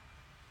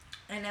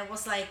 and it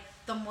was like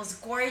the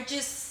most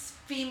gorgeous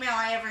female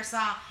I ever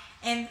saw,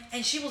 and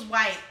she was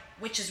white,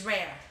 which is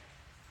rare,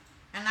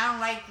 and I don't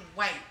like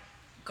white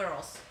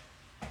girls.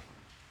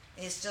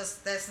 It's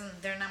just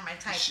they're not my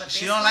type. But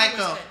She this don't one like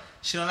was them. good.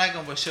 She don't like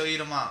them, but she'll eat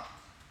them out.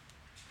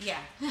 Yeah.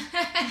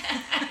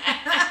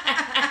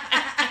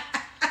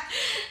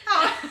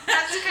 Oh,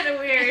 that's kind of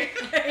weird.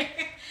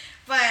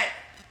 But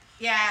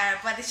yeah,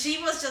 but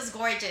she was just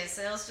gorgeous.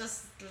 I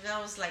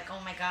was like,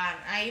 oh my god.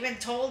 I even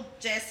told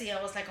Jesse,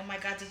 I was like, oh my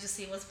god, did you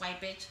see what's white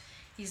bitch?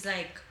 He's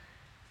like,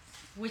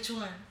 which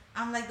one?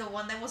 I'm like, the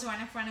one that was right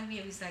in front of me.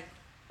 He's like,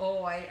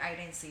 oh, I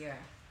didn't see her.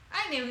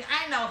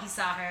 I know he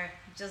saw her.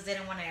 Just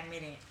didn't want to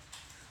admit it.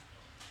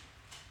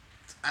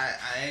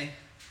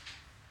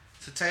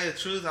 To tell you the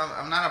truth,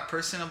 I'm not a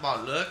person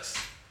about looks,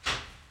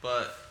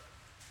 but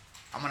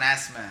I'm an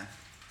ass man.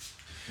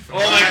 Oh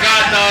my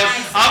God, dog!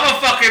 I'm a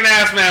fucking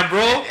ass man,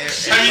 bro.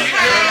 If-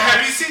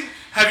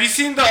 Have you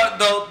seen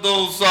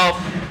those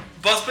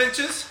bus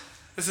benches?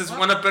 This is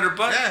want a better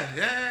butt.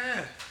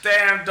 Yeah.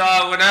 Damn,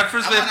 dog. When I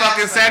first I met want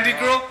fucking ass man, Sandy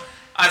bro. girl,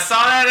 I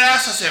saw that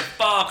ass. I said,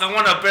 "Fuck, I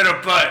want a better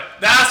butt."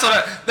 That's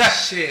what.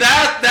 Shit.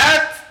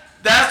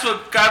 That's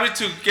what got me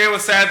to get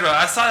with Sandra.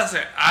 I saw that. I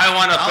said, "I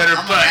want a better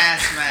I'm butt." an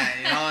ass man,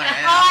 you know.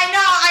 And Oh, I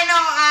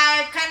know.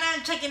 I kind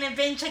of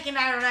been checking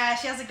out her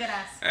ass. She has a good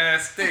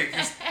ass. Steak.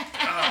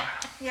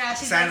 Yeah,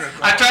 she Sandra, does.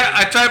 bro.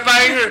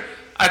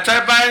 I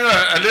tried buying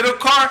her a little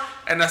car,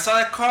 and I saw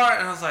that car,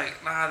 and I was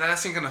like, "Nah, that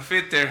ass ain't gonna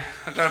fit there.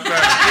 I gotta buy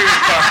a bigger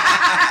car."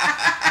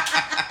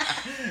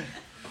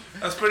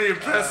 That's pretty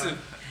impressive.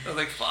 I was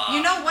like, "Fuck."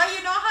 You know what?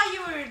 You know how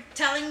you were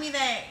telling me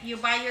that you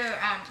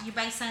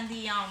buy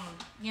Sandy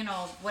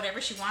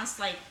whatever she wants,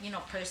 like,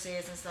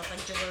 purses and stuff,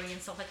 like jewelry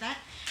and stuff like that.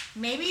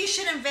 Maybe you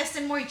should invest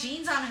in more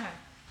jeans on her.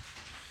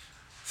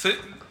 So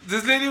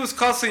this lady was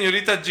called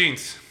Señorita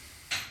Jeans.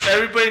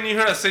 Everybody knew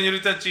her as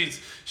Señorita Jeans.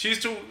 She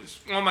used to.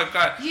 Oh my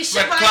god. You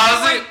should my buy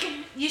closet.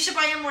 you should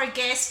buy her more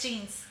Guess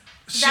jeans.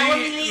 She's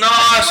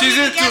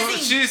Guessing.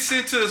 she's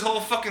into this whole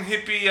fucking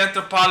hippie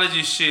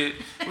anthropology shit.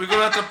 We go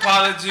to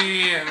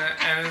anthropology and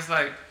it's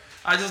like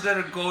I just let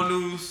her go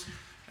loose,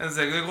 and it's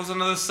like there goes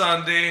another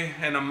Sunday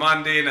and a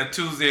Monday and a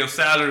Tuesday of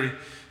salary,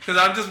 because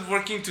I'm just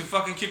working to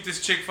fucking keep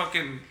this chick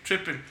fucking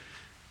tripping,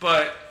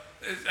 but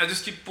I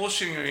just keep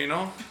bullshitting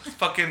her,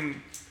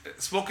 fucking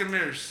smoke and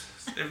mirrors.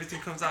 Everything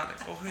comes out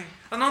like, oh hey,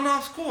 no,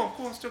 it's cool,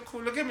 I'm still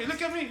cool. Look at me,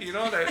 like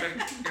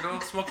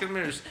smoke and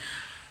mirrors,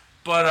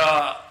 but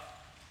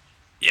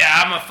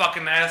yeah, I'm a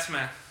fucking ass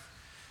man.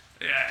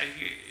 Yeah,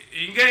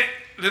 you can get.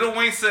 Little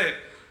Wayne said,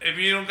 if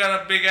you don't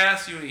got a big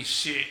ass, you ain't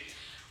shit.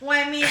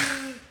 Well,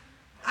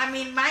 I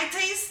mean, my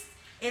taste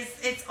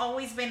it's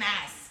always been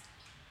ass.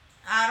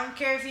 I don't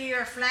care if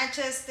you're flat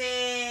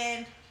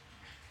chested.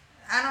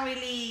 I don't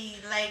really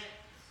like.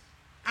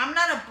 I'm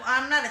not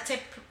a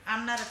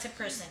tip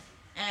person,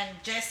 and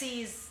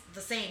Jesse is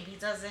the same. He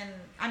doesn't.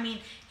 I mean,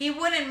 he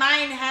wouldn't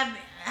mind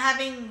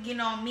having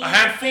me A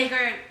handful?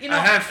 bigger. A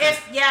handful.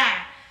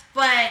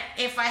 But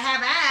if I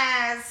have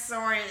ass,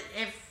 or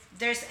if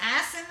there's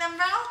ass in them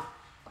now,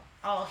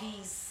 oh, he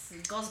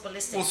goes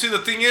ballistic. Well, see, the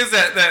thing is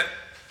that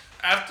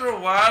after a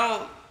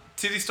while,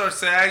 titties start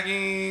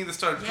sagging, they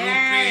start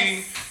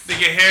drooping, they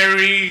get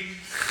hairy.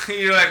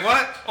 You're like,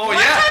 what? Oh, what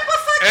yeah. type of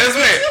fucking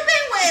Esme. tits you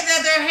been with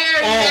that they're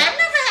hairy? Oh. I've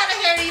never had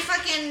a hairy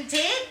fucking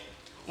tit.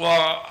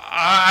 Well,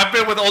 I've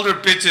been with older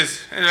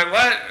bitches. And you're like,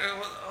 what?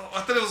 I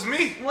thought it was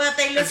me. What,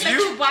 they look It's like you?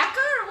 Chewbacca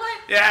or what?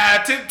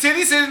 Yeah,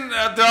 titties,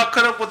 they're all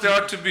cut up what they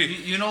are to be.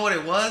 You know what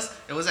it was?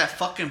 It was that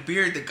fucking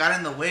beard that got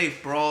in the way,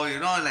 bro.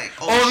 Like,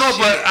 Oh, no, shit.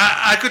 but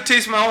I could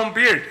taste my own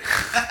beard.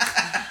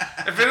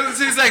 If it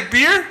doesn't taste like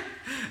beer,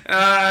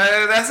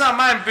 that's not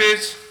mine,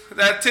 bitch.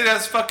 That tit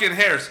has fucking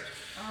hairs.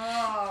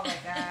 Oh my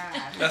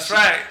god. That's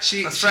right.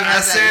 She That's she right. I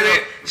has said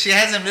that it. She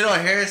has them little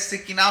hairs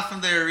sticking out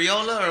from the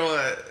areola, or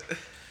what?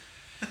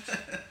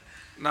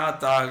 Nah,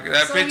 dog.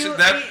 That So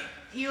bitch.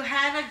 you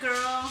had a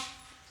girl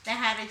that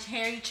had a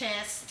hairy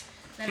chest.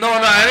 No,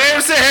 I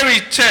didn't say hairy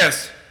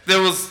chest.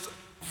 There was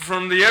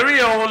from the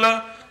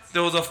areola.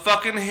 There was a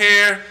fucking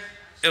hair.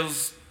 It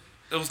was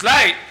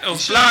light. It You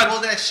was should blonde.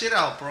 pull that shit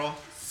out, bro.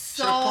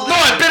 So, No,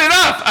 I bit it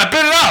off. I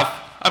bit it off.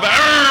 I'm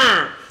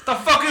like, the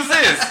fuck is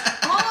this?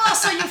 oh,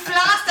 so you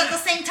flossed at the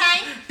same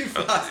time?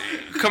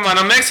 Come on,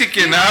 I'm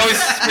Mexican. I always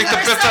make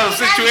the best out of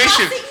the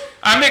situation. Nothing?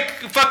 I make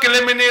fucking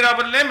lemonade out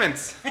of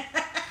lemons.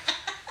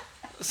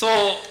 So,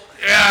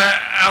 yeah,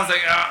 I was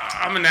like,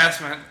 I'm an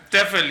ass man.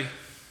 Definitely.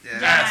 Yeah,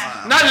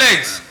 Ass. Not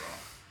legs.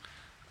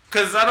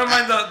 Because I don't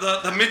mind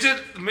the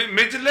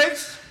midget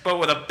legs, but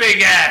with a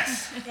big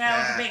ass. Yeah,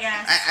 with a big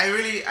ass.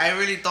 I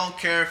really don't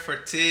care for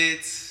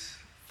tits.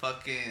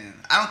 Fucking,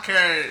 I don't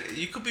care.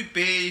 You could be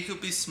big, you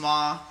could be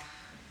small,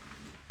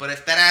 but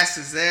if that ass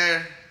is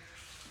there,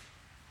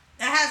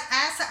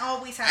 Ass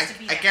always has to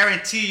be I there.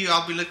 guarantee you,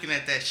 I'll be looking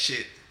at that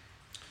shit.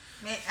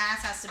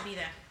 Ass has to be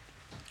there.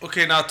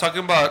 Okay, now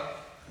talking about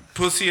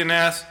pussy and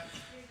ass.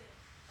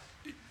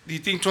 Do you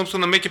think Trump's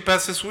gonna make it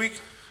past this week?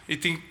 You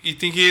think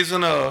he is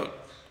gonna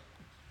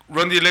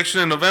run the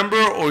election in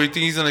November, or you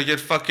think he's gonna get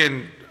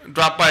fucking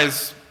dropped by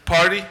his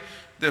party?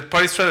 The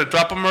party's trying to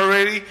drop him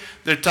already.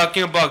 They're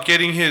talking about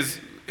getting his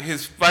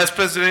vice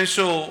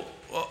presidential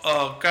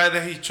guy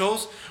that he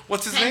chose.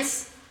 What's his name?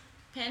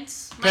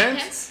 Pence. Mike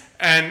Pence.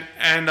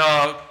 And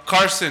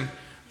Carson,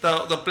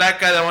 the black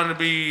guy that wanted to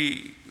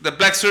be the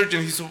black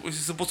surgeon. He's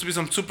supposed to be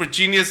some super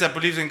genius that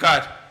believes in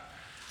God.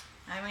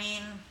 I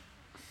mean,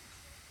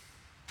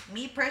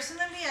 me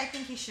personally, I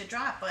think he should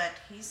drop, but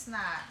he's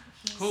not.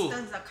 He's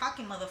a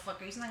cocky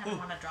motherfucker. He's not gonna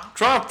want to drop.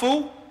 Trump,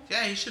 fool.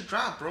 Yeah, he should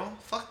drop, bro.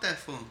 Fuck that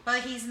fool.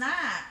 But he's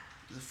not.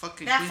 The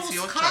fucking That Quincy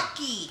fool's Ocha.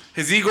 cocky.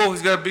 His ego.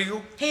 He's got a big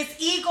ego. His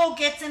ego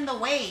gets in the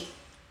way.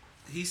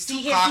 He's too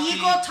See, his cocky.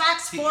 ego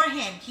talks for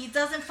him. He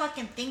doesn't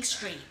fucking think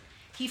straight.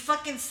 He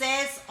fucking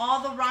says all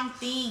the wrong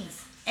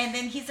things, and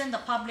then he's in the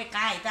public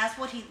eye. That's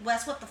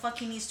what the fuck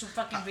he needs to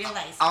fucking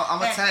realize. I'ma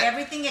that tell you-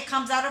 everything that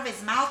comes out of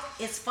his mouth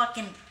is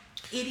fucking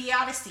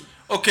idiocy.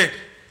 Okay.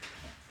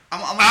 I'm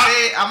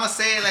gonna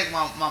say it like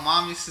my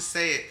mom used to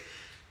say it.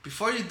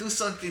 Before you do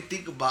something,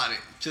 think about it.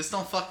 Just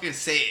don't fucking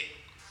say it.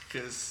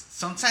 Because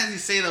sometimes you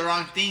say the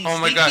wrong things, Oh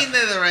my thinking God.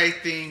 they're the right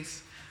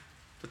things,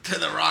 but they're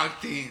the wrong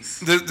things.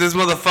 This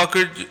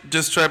motherfucker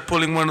just tried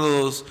pulling one of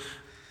those.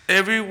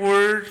 Every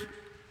word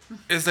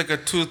is like a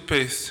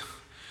toothpaste.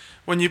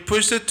 When you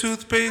push the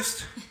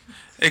toothpaste,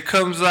 it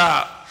comes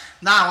out.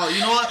 Nah, well, you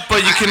know what?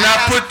 But you cannot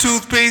put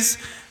toothpaste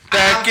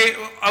back in.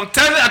 I'm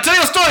telling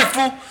you a story,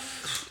 fool.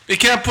 You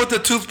can't put the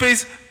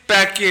toothpaste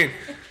back in.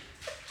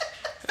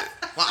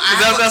 Well,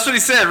 That's what he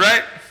said,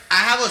 right? I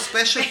have a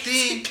special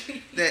thing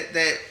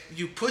that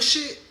you push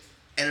it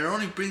and it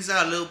only brings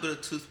out a little bit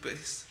of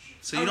toothpaste,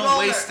 so you don't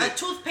waste A it.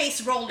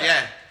 toothpaste roller.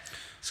 Yeah.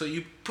 So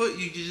you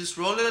just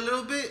roll it a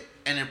little bit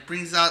and it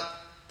brings out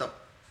the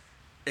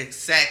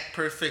exact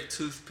perfect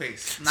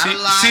toothpaste. Not a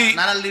lot,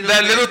 not a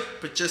little bit,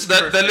 but just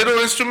that perfect. little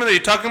instrument that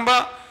you're talking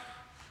about.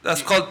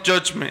 That's called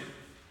judgment,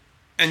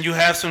 and you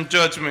have some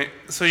judgment.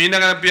 So you're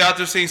not gonna be out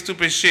there saying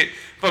stupid shit.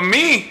 But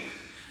me,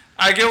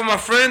 I get with my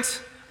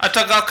friends. I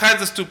talk all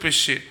kinds of stupid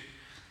shit.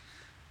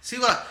 See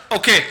what?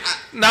 Okay,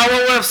 now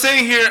what I'm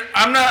saying here,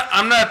 I'm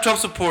not a Trump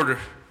supporter,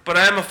 but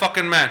I am a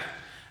fucking man.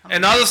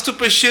 And all the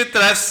stupid shit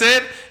that I've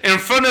said in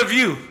front of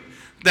you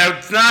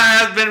that not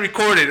has been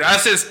recorded. I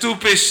said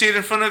stupid shit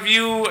in front of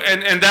you,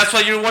 and that's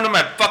why you're one of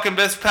my fucking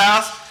best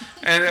pals.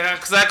 And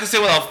because I can say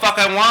what the fuck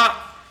I want,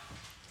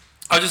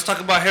 I'll just talk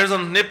about hairs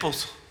on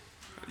nipples.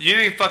 You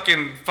didn't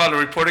fucking file a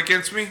report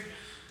against me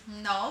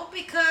No,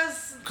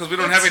 because we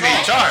don't have any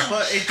it's HR.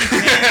 But it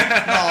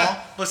depends. No,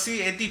 but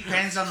see, it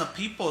depends on the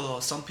people though.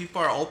 Some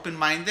people are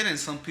open-minded and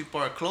some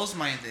people are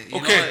closed-minded. You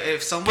Okay, know,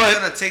 if someone's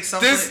but gonna take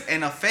something this-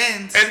 in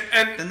offense,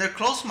 and then they're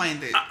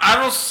closed-minded. I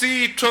don't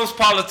see Trump's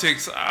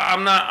politics.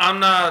 I'm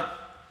not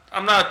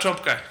a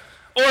Trump guy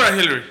or a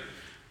Hillary.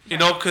 You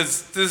know,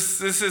 because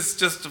this is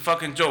just a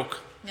fucking joke.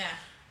 yeah.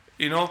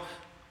 You know,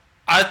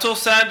 I told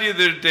Sandy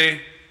the other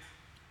day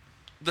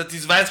that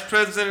these vice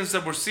presidents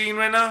that we're seeing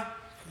right now,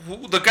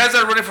 the guys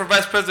that are running for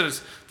vice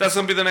presidents, that's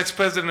going to be the next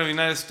president of the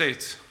United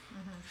States.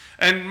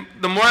 And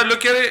the more I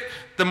look at it,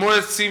 the more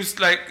it seems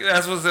like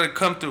that's what's going to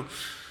come through.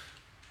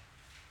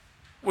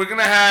 We're going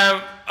to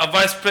have a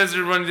vice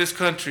president running this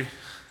country.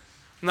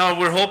 Now,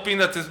 we're hoping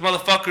that these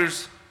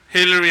motherfuckers,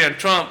 Hillary and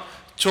Trump,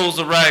 chose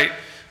the right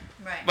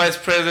Right. vice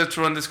president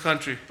to run this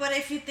country. But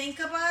if you think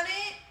about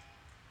it,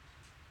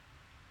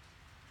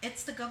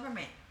 it's the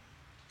government.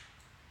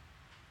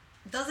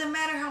 Doesn't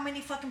matter how many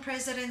fucking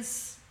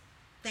presidents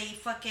they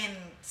fucking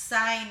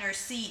sign or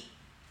seat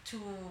to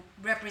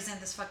represent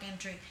this fucking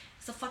country.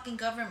 It's the fucking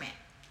government.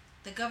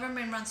 The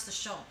government runs the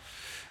show.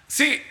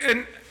 See,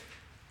 and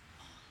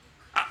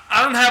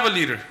I don't have a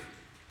leader.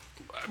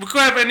 We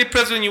could have any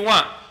president you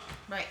want.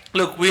 Right.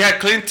 Look, we had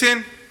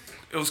Clinton.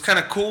 It was kind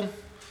of cool.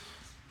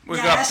 We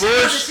yeah, got that shit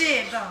was Bush. the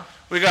shit, though.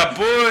 We got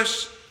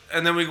Bush,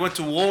 and then we went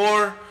to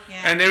war,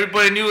 Yeah. and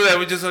everybody knew that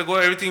we just like,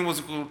 well, everything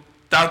was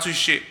down to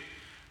shit.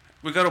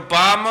 We got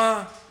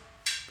Obama.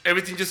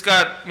 Everything just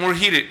got more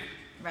heated.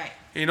 Right.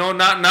 You know,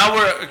 now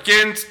we're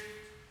against.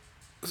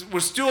 We're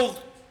still.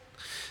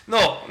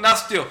 No, not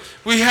still.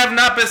 We have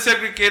not been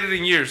segregated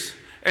in years,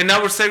 and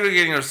now we're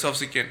segregating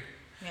ourselves again.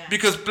 Yeah.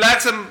 Because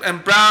blacks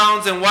and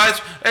browns and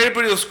whites,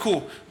 everybody was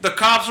cool. The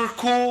cops were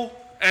cool,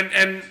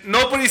 and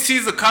nobody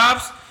sees the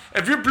cops.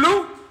 If you're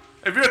blue,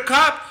 if you're a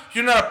cop,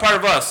 you're not a part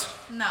of us.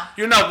 No.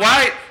 You're not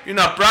white, you're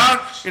not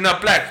brown, you're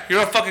not black.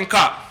 You're a fucking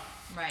cop.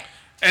 Right.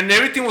 And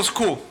everything was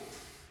cool.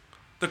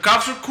 The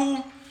cops were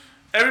cool,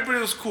 everybody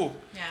was cool.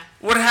 Yeah.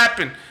 What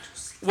happened?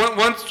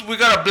 Once we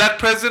got a black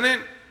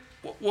president,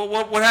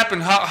 what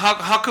happened?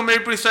 How come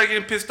everybody started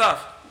getting pissed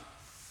off?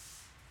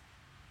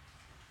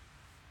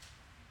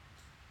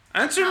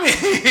 Answer me. Oh,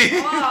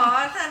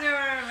 I thought they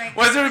were like.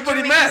 Why is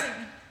everybody mad?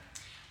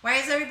 Why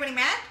is everybody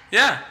mad?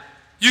 Yeah.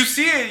 You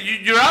see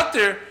it, you're out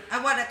there.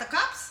 At what? At the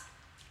cops?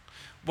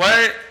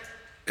 Why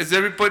is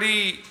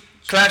everybody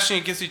clashing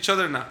against each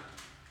other now?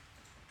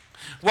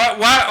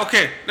 Why?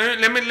 Okay,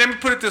 let me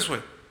put it this way.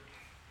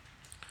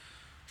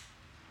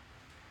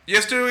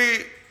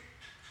 Yesterday,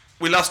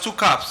 we lost 2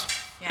 cops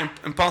Yeah.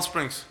 in Palm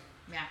Springs.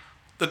 Yeah.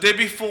 The day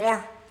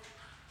before,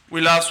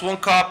 we lost 1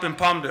 cop in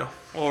Palmdale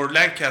or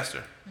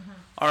Lancaster.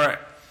 All right.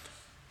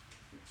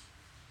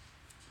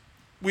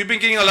 We've been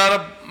getting a lot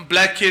of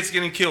black kids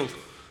getting killed.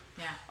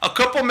 Yeah. A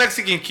couple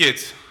Mexican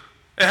kids.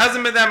 It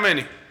hasn't been that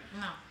many.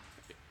 No.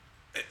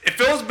 If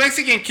it was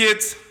Mexican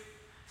kids,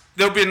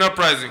 there'll be an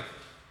uprising.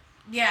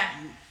 Yeah.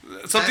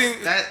 Something.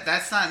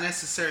 That's not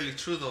necessarily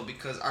true though,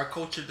 because our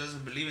culture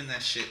doesn't believe in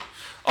that shit.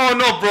 Oh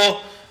no,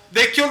 bro!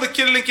 They killed the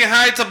kid in Lincoln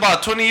Heights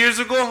about 20 years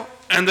ago,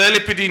 and the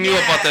LAPD knew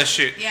about that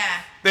shit. Yeah.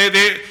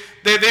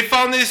 They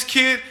found this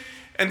kid,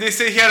 and they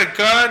said he had a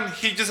gun.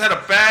 He just had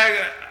a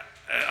bag.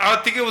 I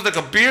think it was like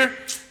a beer,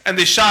 and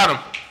they shot him.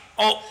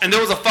 Oh, and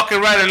there was a fucking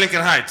riot in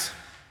Lincoln Heights.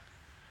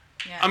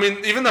 Yeah. I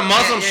mean, even the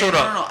Muslims showed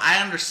up. No,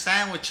 I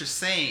understand what you're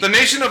saying. The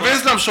Nation of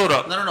Islam showed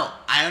up. No.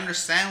 I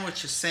understand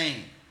what you're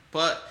saying,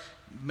 but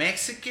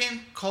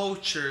Mexican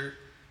culture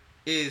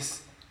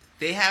is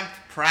they have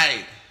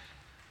pride,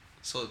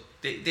 so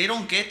they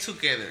don't get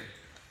together.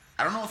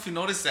 I don't know if you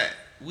noticed that.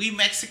 We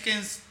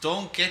Mexicans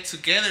don't get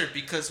together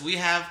because we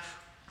have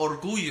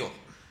orgullo.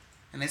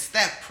 and it's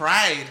that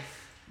pride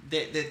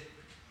that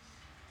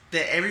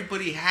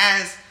everybody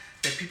has.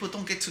 That people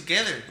don't get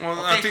together. Well,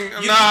 okay? I think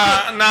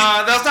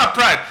that's not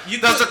pride.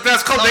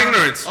 That's called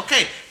ignorance.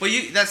 Okay, but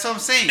that's what I'm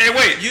saying. Hey,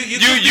 wait.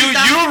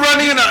 You're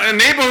running in a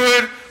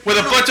neighborhood with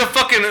a bunch of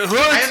fucking hoods.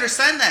 I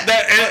understand that.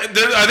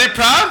 Are they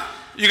proud?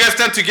 You guys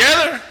stand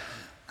together?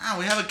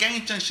 We have a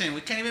gang junction. We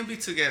can't even be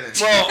together.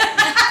 Well,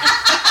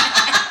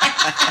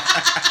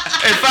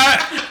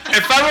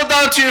 if I go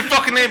down to your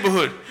fucking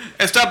neighborhood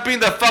and start beating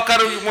the fuck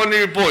out of one of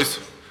your boys,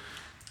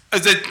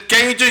 is the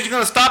gang junction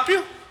gonna stop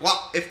you?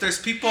 Well, if there's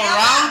people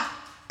around,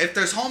 if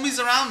there's homies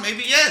around,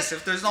 maybe yes.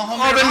 If there's no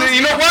homies around, then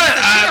you know what?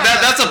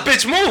 That's a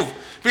bitch move.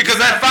 Because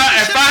if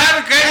I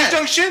have a gang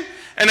junction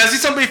and I see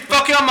somebody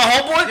fucking on my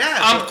homeboy,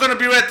 I'm gonna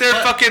be right there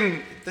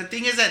fucking. The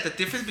thing is that the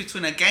difference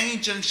between a gang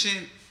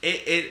injunction,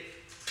 okay.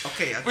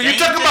 But you're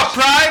talking about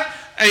pride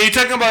and you're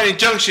talking about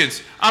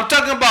injunctions. I'm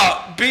talking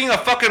about being a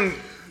fucking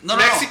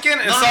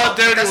Mexican and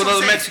solidarity with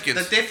other Mexicans.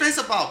 The difference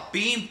about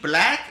being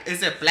black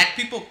is that black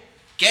people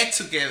get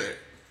together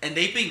and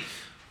they've been.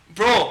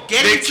 Bro,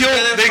 they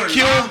killed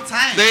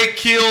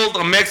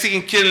a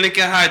Mexican kid in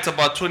Lincoln Heights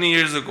about 20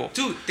 years ago.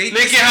 Dude,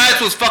 Lincoln Heights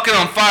was fucking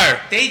on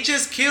fire. They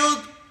just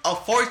killed a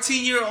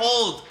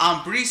 14-year-old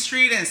on Bree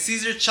Street and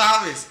Cesar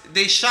Chavez.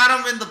 They shot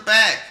him in the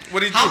back. What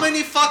did you How do?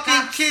 many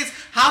fucking kids?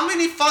 How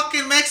many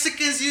fucking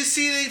Mexicans you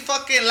see they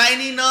fucking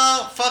lining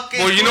up? Fucking.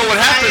 Well, you know what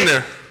happened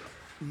there?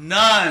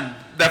 None.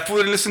 That fool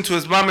didn't listen to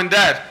his mom and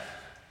dad.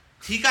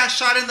 He got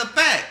shot in the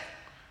back.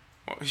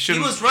 He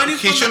was running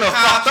from the shouldn't have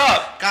cops, fucked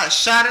up. got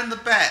shot in the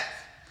back.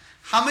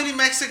 How many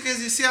Mexicans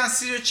you see on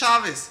Cesar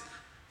Chavez?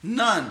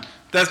 None.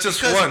 That's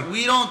just because one.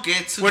 we don't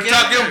get together. We're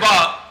talking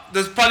about,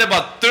 there's probably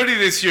about 30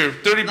 this year.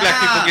 30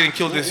 black people getting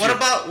killed this year.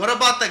 What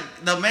about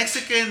the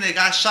Mexican that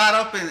got shot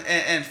up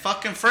in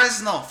fucking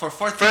Fresno for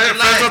 4th of July?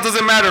 Fresno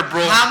doesn't matter,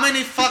 bro. How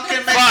many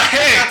fucking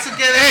Mexicans got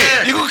together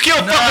there? You could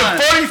kill fucking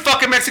 40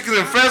 fucking Mexicans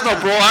in Fresno,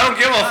 bro. I don't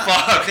give a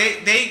fuck.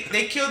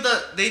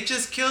 They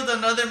just killed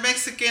another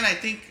Mexican. I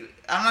think,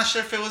 I'm not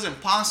sure if it was in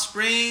Palm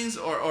Springs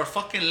or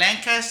fucking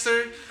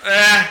Lancaster.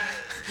 No.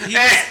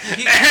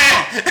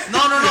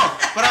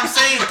 But I'm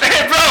saying,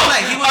 hey, bro,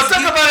 I'm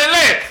talking about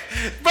LA.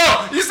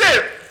 Bro, you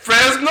said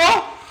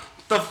Fresno,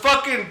 the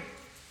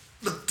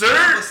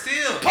dirt,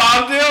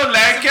 Palmdale,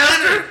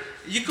 Lancaster.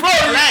 You could be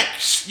black.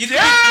 You could be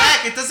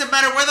black. It doesn't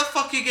matter where the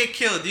fuck you get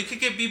killed. You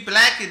could be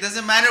black. It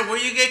doesn't matter where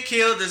you get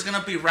killed. There's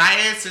gonna be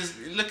riots.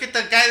 Look at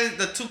the guy.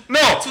 There hasn't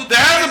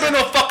been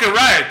no fucking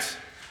riots.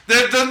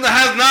 There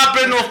has not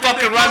been no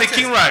fucking Rodney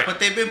King riot. But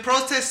they've been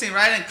protesting,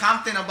 right, in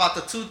Compton about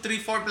the 2, 3,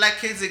 4 black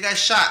kids that got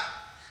shot,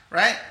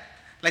 right?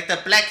 Like the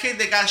black kid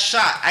that got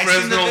shot. I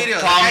seen the video.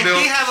 I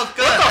did have a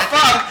gun. What the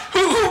fuck?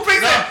 Who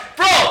brings that?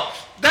 Bro,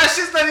 that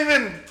shit's not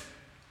even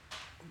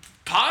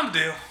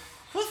Palmdale.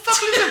 Who the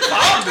fuck lives in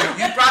Palmdale?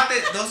 You brought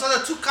those are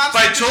the 2 cops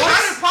by that choice?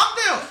 shot in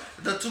Palmdale.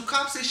 The 2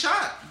 cops they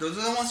shot. Those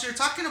are the ones you're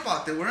talking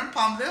about. They were in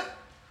Palmdale.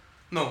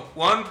 No,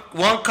 one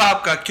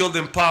cop got killed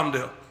in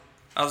Palmdale.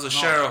 That was a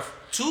sheriff.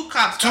 2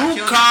 cops got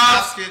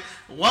killed.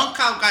 1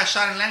 cop got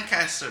shot in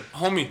Lancaster.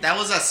 Homie. That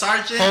was a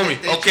sergeant. Homie,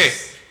 okay.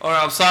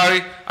 Alright, I'm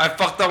sorry. I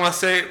fucked up when I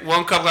say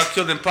 1 cop got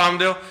killed in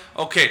Palmdale.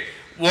 Okay.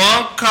 1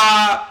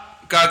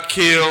 cop got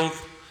killed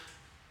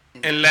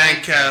in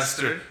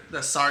Lancaster.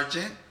 The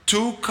sergeant.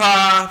 2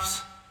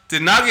 cops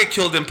did not get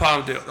killed in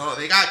Palmdale. Oh,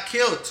 they got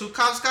killed. 2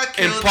 cops got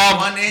killed. In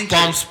 1 injured.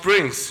 Palm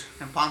Springs.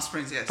 In Palm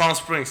Springs, yes. Palm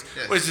Springs,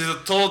 yes. Which is a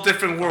total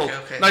different world.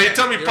 Okay. Now you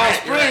tell me Palm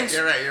Springs.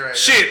 You're right.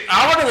 Shit,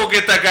 I want to go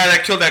get that guy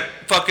that killed that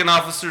fucking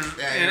officer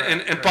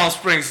in Palm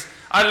Springs.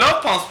 I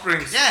love Palm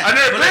Springs. Yeah, I've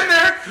never been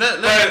there,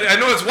 but I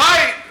know it's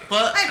white.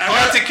 But I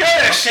want to take care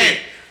of that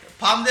shit.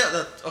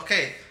 Palmdale,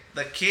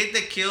 the kid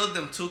that killed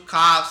them 2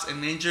 cops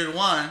and injured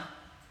 1,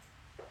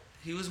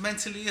 he was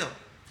mentally ill.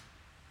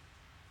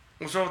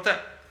 What's wrong with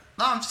that?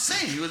 No, I'm just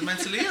saying he was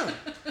mentally ill.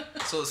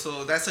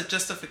 So that's a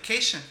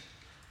justification.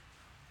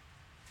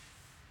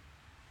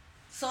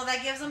 So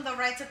that gives him the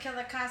right to kill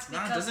the cops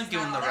because No, it doesn't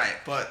give him the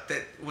right. But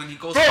that when he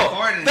goes bro, to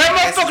court and that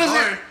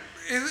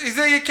motherfucker's is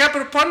that your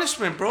capital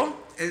punishment, bro?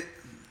 It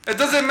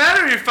doesn't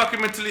matter if you're fucking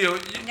mentally ill.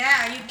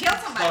 Yeah, you killed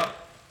somebody.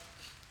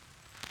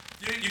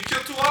 You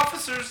killed 2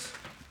 officers.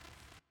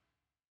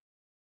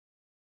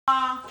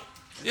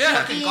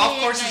 Yeah. Fucking golf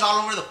courses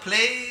all over the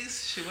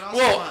place. Shit, what else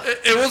you want?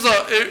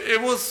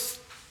 it was.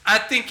 I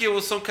think it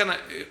was some kind of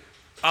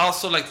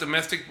also like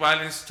domestic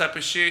violence type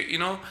of shit, you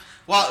know.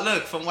 Well,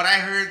 look, from what I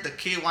heard, the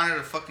kid wanted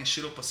to fucking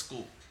shoot up a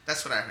school.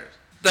 That's what I heard.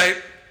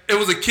 Like, it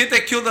was a kid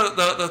that killed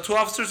the 2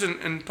 officers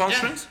in Palm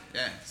Springs?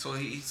 Yeah. So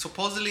he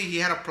supposedly he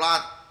had a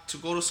plot to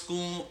go to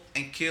school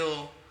and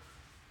kill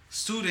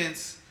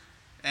students,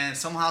 and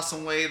somehow,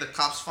 some way, the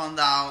cops found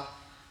out.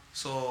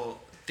 So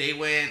they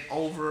went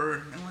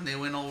over, and when they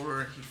went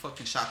over, he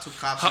fucking shot 2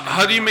 cops.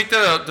 How do you make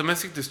that a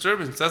domestic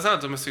disturbance? That's not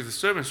a domestic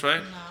disturbance,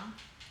 right? No.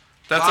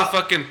 That's a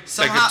fucking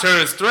like a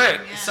terrorist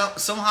threat. Yeah. So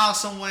somehow,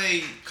 some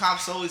way,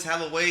 cops always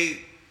have a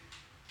way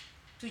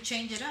to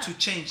change it up.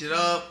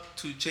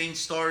 to change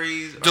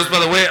stories. Just by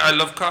the way, I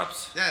love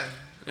cops. Yeah,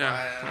 Yeah.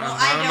 Well,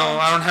 I don't know.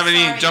 I don't have any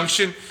Sorry.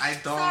 injunction. I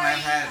don't. Sorry, I've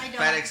had I don't.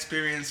 bad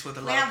experience with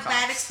a We lot of have cops.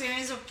 bad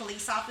experience with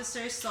police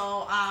officers,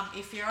 so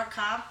if you're a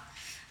cop,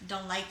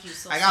 don't like you.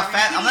 So I got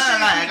sorry. I'm not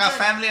gonna lie. I got Good.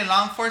 family in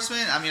law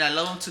enforcement. I mean, I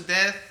love them to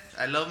death.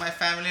 I love my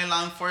family in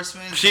law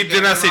enforcement. She Don't get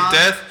did not me say wrong.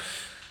 death.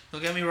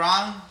 Don't get me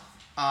wrong.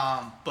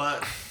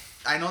 But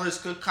I know there's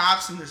good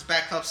cops and there's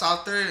bad cops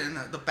out there, and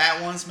the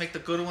bad ones make the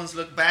good ones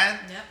look bad.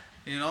 Yep.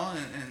 You know,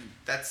 and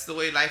that's the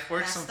way life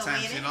works That's the way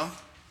sometimes. it You know.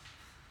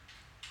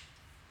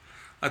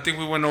 I think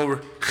we went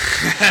over.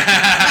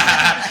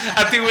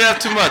 I think we have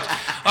too much.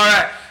 All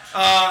right.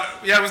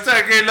 Yeah, we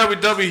started getting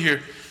lovey-dovey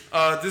here.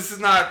 This is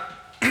not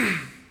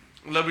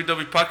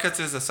lovey-dovey podcast. This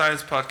is a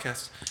science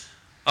podcast.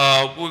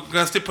 We're going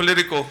to stay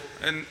political.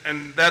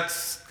 And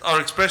that's our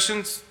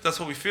expressions. That's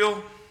what we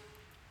feel.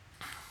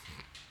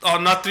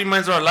 Not three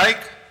minds are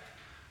alike.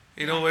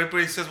 You know,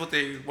 everybody says what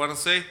they want to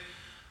say.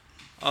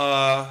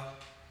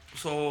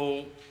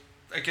 So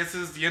I guess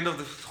this is the end of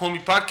the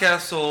homie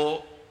podcast.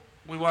 So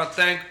we want to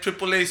thank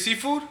AAA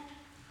Seafood.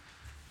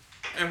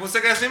 And what's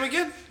that guy's name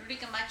again? Rudy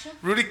Camacho.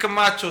 Rudy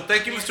Camacho.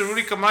 Thank you, Yes. Mr.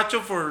 Rudy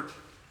Camacho, for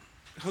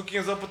hooking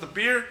us up with the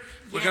beer.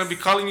 We're Yes. going to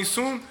be calling you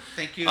soon.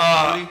 Thank you.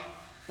 Uh,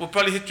 We'll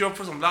probably hit you up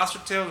for some lobster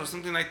tails or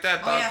something like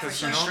that. Oh, dog, yeah, for 'cause,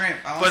 sure. you know. Shrimp.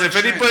 I want But some if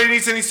shrimp. anybody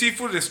needs any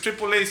seafood, it's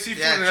AAA Seafood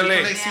Yeah, in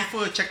AAA LA. Yeah.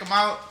 Seafood. Check them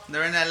out.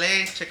 They're in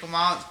LA. Check them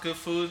out. Good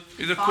food.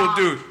 He's a cool Bomb.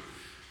 dude.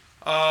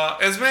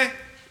 Esme,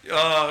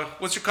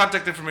 what's your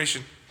contact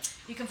information?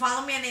 You can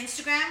follow me on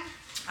Instagram,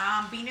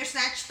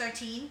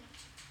 BeanerSnatch13.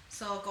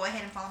 So go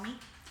ahead and follow me.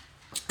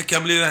 I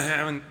can't believe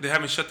they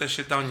haven't shut that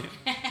shit down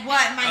yet.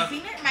 What? My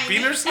Beaner? My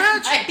Beaner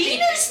Snatch?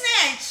 Beaner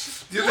Snatch.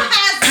 The Who other-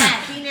 has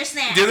that? Beaner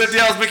Snatch. The other day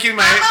I was making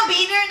my... I'm a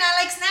beaner and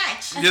I like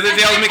snatch. The other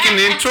day I was making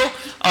an intro.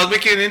 I was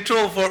making an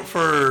intro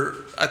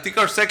for I think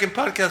our second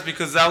podcast,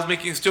 because I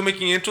was still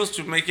making intros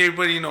to make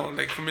everybody, you know,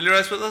 like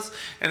familiarize with us.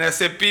 And I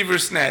said Beaver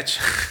Snatch.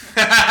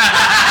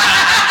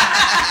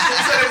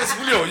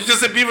 Julio, you just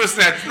said Beaver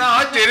Snatch. No,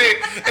 I did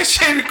it. That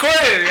shit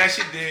recorded. Yeah,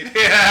 she did.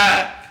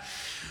 Yeah.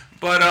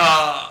 But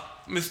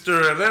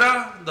Mr.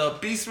 Herrera, the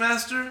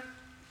Beastmaster.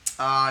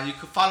 You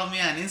can follow me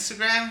on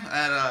Instagram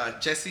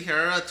at Jesse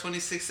Herrera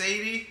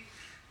 2680,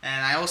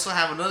 and I also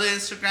have another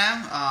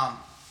Instagram,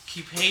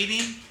 Keep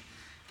Hating,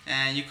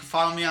 and you can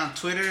follow me on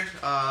Twitter,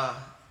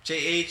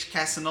 JH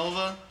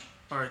Casanova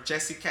or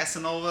Jesse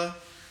Casanova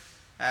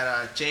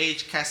at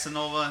JH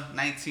Casanova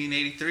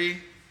 1983.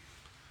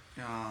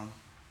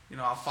 You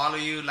know, I'll follow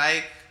you,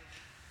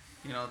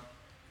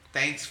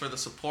 thanks for the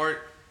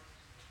support.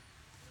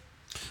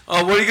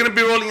 What are you gonna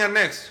be rolling at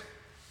next?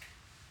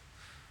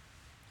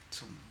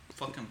 Some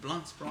fucking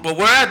blunts, bro. But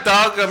where at,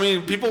 dog? I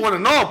mean, people want to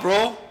know,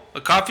 bro.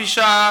 A coffee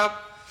shop,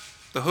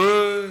 the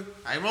hood.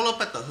 I roll up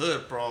at the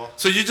hood, bro.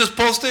 So you just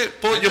post it?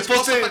 I You just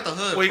post post it? up at the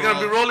hood, Where you gonna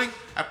bro. be rolling?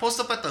 I post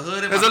up at the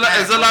hood. There's a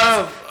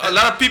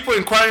lot of people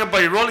inquiring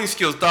about your rolling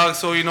skills, dog.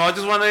 So you know, I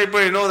just want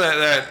everybody to know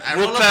that I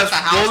world roll up at the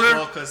class house, roller.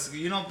 bro, because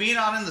being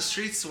out in the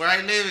streets where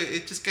I live,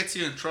 it just gets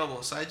you in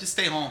trouble. So I just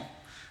stay home.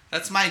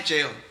 That's my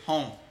jail,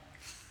 home.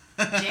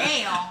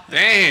 Jail.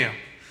 Damn,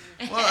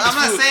 Well, I'm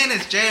not fool- saying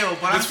it's jail,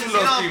 but I'm this just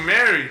fool loves being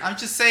married. I'm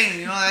just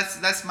saying,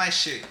 that's my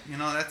shit.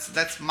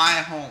 That's my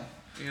home.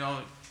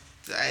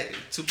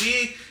 To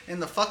be in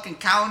the fucking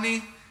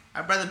county,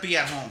 I'd rather be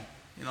at home.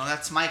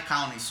 That's my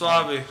county.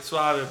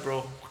 Suave,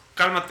 bro.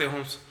 Cálmate,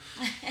 Holmes.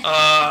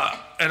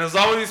 And as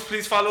always,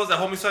 please follow us at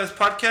Homie Science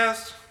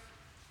Podcast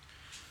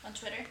On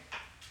Twitter.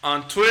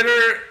 on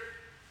Twitter,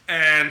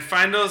 and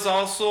find us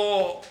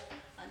also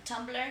On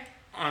Tumblr.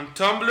 on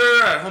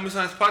Tumblr at Homie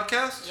Science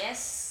Podcast.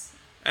 Yes.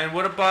 And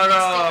what about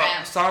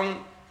Instagram.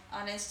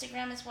 On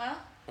Instagram as well.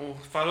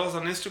 follow us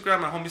on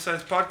Instagram at Homie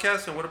Science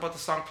Podcast. And what about the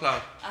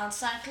SoundCloud? On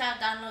SoundCloud,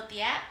 download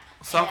the app.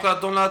 SoundCloud,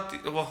 don't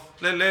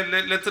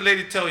let the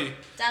lady tell you.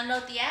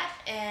 Download the app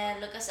and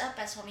look us up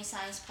as Homie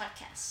Science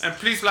Podcast. And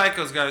please like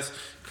us, guys,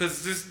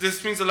 because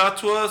this means a lot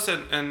to us.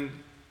 And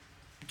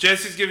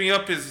Jesse's giving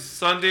up his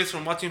Sundays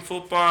from watching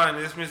football, and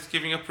Esme's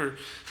giving up her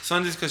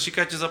Sundays because she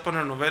catches up on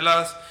her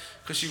novelas,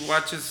 because she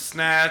watches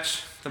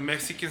Snatch, the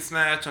Mexican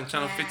Snatch on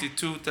Channel Yeah.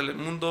 52,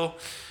 Telemundo.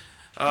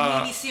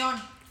 Univision.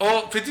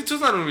 52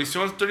 is not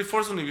Univision,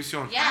 34 is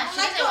Univision. Yeah, I she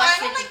don't doesn't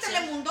watch like 52.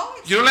 Telemundo.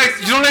 It's You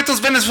don't like those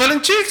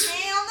Venezuelan chicks?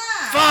 Hell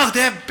nah. Fuck,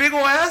 they have big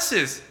old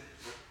asses.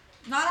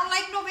 No, I don't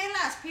like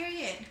novelas,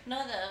 period.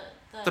 No,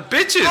 The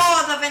bitches.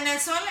 Oh, the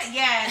Venezuela?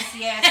 Yes.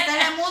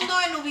 Telemundo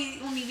and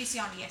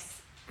Univision, yes.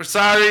 We're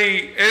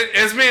sorry.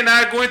 Esme and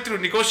I are going through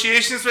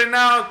negotiations right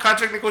now,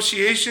 contract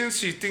negotiations.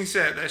 She thinks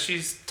that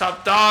she's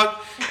top dog,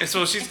 and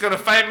so she's going to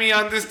fight me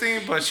on this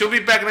thing, but she'll be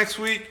back next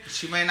week.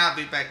 She may not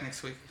be back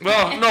next week.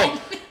 Well, no.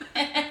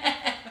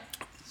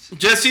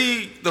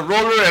 Jesse, the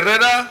Roller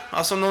Herrera,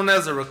 also known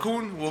as the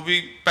Raccoon, will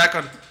be back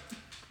on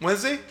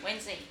Wednesday.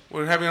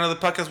 We're having another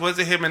podcast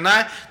Wednesday, him and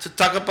I, to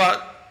talk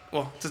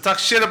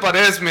shit about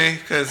Esme,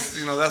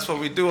 because, that's what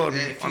we do.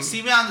 If you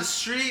see me on the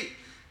street,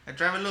 I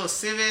drive a little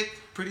Civic.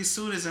 Pretty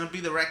soon it's going to be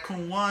the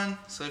Raccoon 1.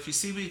 So if you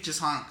see me, just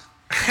honk.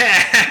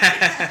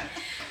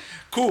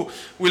 Cool.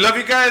 We love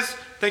you guys.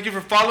 Thank you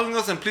for following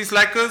us, and please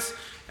like us,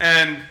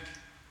 and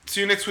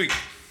see you next week.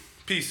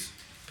 Peace.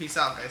 Peace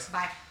out, guys.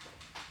 Bye.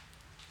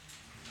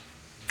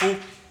 Fool.